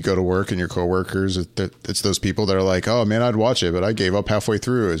go to work and your coworkers, it's those people that are like, oh man, I'd watch it, but I gave up halfway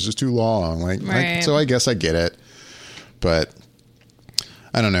through. It's just too long. So I guess I get it. But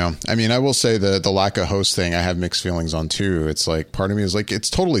I don't know. I mean, I will say the lack of host thing, I have mixed feelings on too. It's like, part of me is like, it's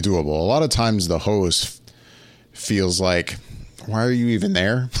totally doable. A lot of times the host feels like, why are you even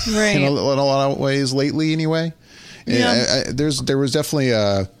there? Right. in a lot of ways lately anyway. Yeah. There was definitely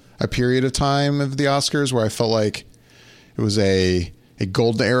a period of time of the Oscars where I felt like it was a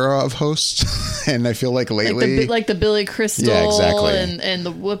golden era of hosts. And I feel like lately, like the Billy Crystal, yeah, exactly. and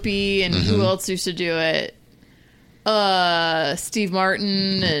the Whoopi, and who else used to do it? Steve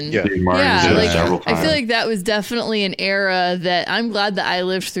Martin and Steve Martin did it several times. I feel like that was definitely an era that I'm glad that I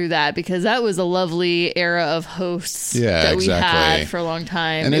lived through that, because that was a lovely era of hosts that we had for a long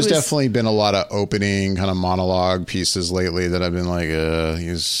time. And there's definitely been a lot of opening kind of monologue pieces lately that I've been like,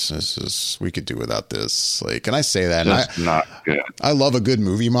 we could do without this. Like, and I say that, Just not good. I love a good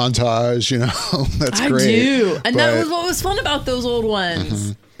movie montage, that's great. I do. And that was what was fun about those old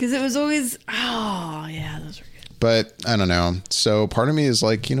ones. Because it was always, those were good. But I don't know. So part of me is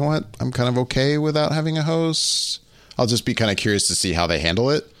like, you know what? I'm kind of okay without having a host. I'll just be kind of curious to see how they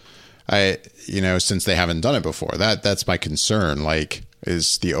handle it. Since they haven't done it before. That's my concern. Like,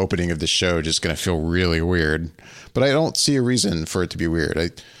 is the opening of the show just going to feel really weird? But I don't see a reason for it to be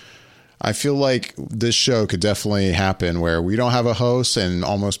weird. I feel like this show could definitely happen where we don't have a host and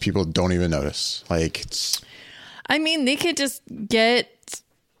almost people don't even notice. Like, they could just get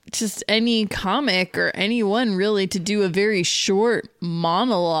any comic or anyone really to do a very short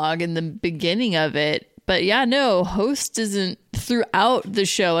monologue in the beginning of it. But host isn't throughout the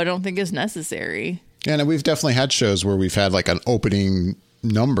show. I don't think is necessary. Yeah, and we've definitely had shows where we've had like an opening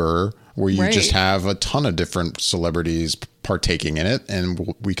number where you just have a ton of different celebrities partaking in it,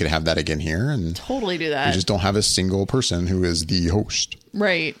 and we could have that again here and totally do that. We just don't have a single person who is the host.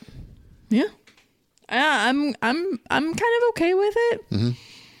 Right. Yeah. I'm kind of okay with it. Mm-hmm.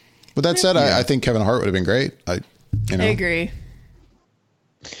 With that said, I think Kevin Hart would have been great. I agree.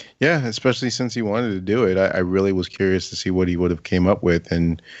 Yeah, especially since he wanted to do it. I really was curious to see what he would have came up with.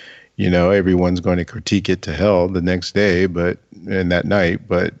 And, everyone's going to critique it to hell the next day, and that night.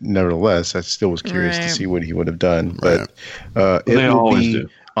 But nevertheless, I still was curious to see what he would have done. Right. But it will be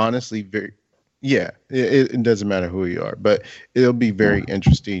honestly very, it doesn't matter who you are, but it'll be very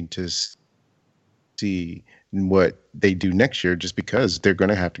interesting to see what they do next year, just because they're going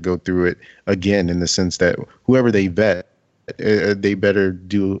to have to go through it again, in the sense that whoever they vet, they better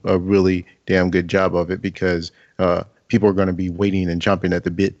do a really damn good job of it, because people are going to be waiting and chomping at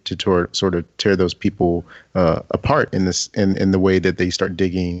the bit to sort of tear those people apart in the way that they start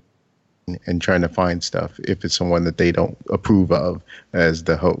digging and trying to find stuff, if it's someone that they don't approve of as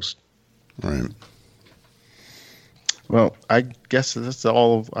the host. Right. Well, I guess that's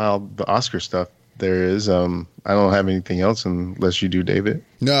all of the Oscar stuff there is. I don't have anything else unless you do, David.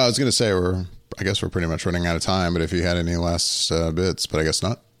 No, I was going to say I guess we're pretty much running out of time, but if you had any last bits, but I guess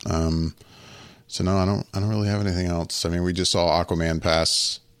not. So no, I don't really have anything else. I mean, we just saw Aquaman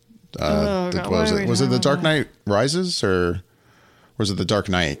pass. Was it The Dark Knight Rises, or was it The Dark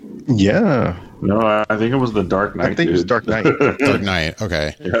Knight? Yeah. No, I think it was The Dark Knight. I think it was Dark Knight. Dark Knight.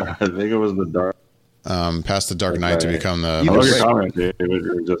 Okay. Yeah, I think it was The Dark. Past The Dark Knight to become the. I love your comment, David.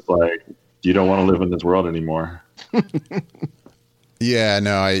 You're just like, you don't want to live in this world anymore. Yeah,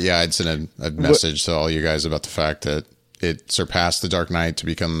 no, I'd sent a message to all you guys about the fact that it surpassed The Dark Knight to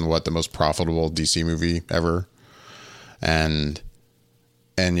become the most profitable DC movie ever. And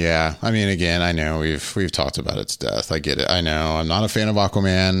yeah, I mean, again, I know we've talked about its death. I get it. I know I'm not a fan of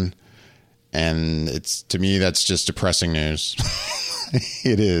Aquaman, and to me, that's just depressing news.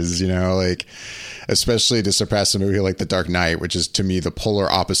 It is, like, especially to surpass a movie like The Dark Knight, which is to me the polar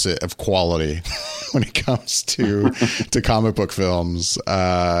opposite of quality when it comes to comic book films.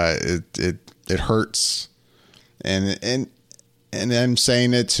 It hurts. And I'm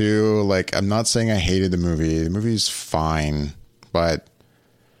saying it too, like, I'm not saying I hated the movie. The movie's fine, but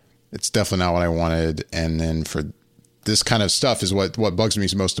it's definitely not what I wanted. And then for this kind of stuff is what bugs me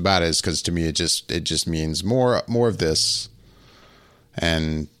most about it, is because to me it just means more of this.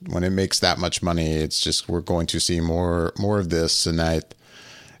 And when it makes that much money, it's just, we're going to see more of this, and that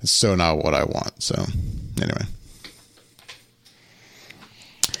it's so not what I want. So anyway.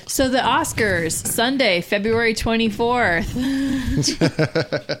 So the Oscars, Sunday, February 24th.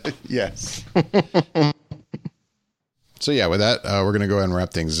 Yes. So yeah, with that, we're going to go ahead and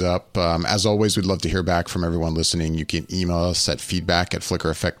wrap things up. As always, we'd love to hear back from everyone listening. You can email us at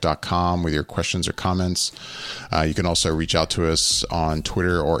feedback@flickereffect.com with your questions or comments. You can also reach out to us on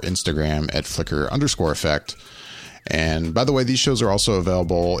Twitter or Instagram at @flicker_effect. And by the way, these shows are also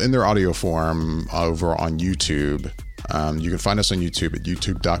available in their audio form over on YouTube. You can find us on YouTube at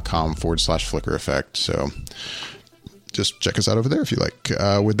youtube.com/Flicker Effect. So just check us out over there if you like.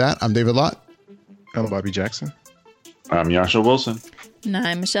 With that, I'm David Lott. I'm Bobby Jackson. I'm Yasha Wilson. And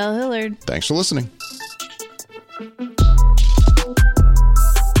I'm Michelle Hillard. Thanks for listening.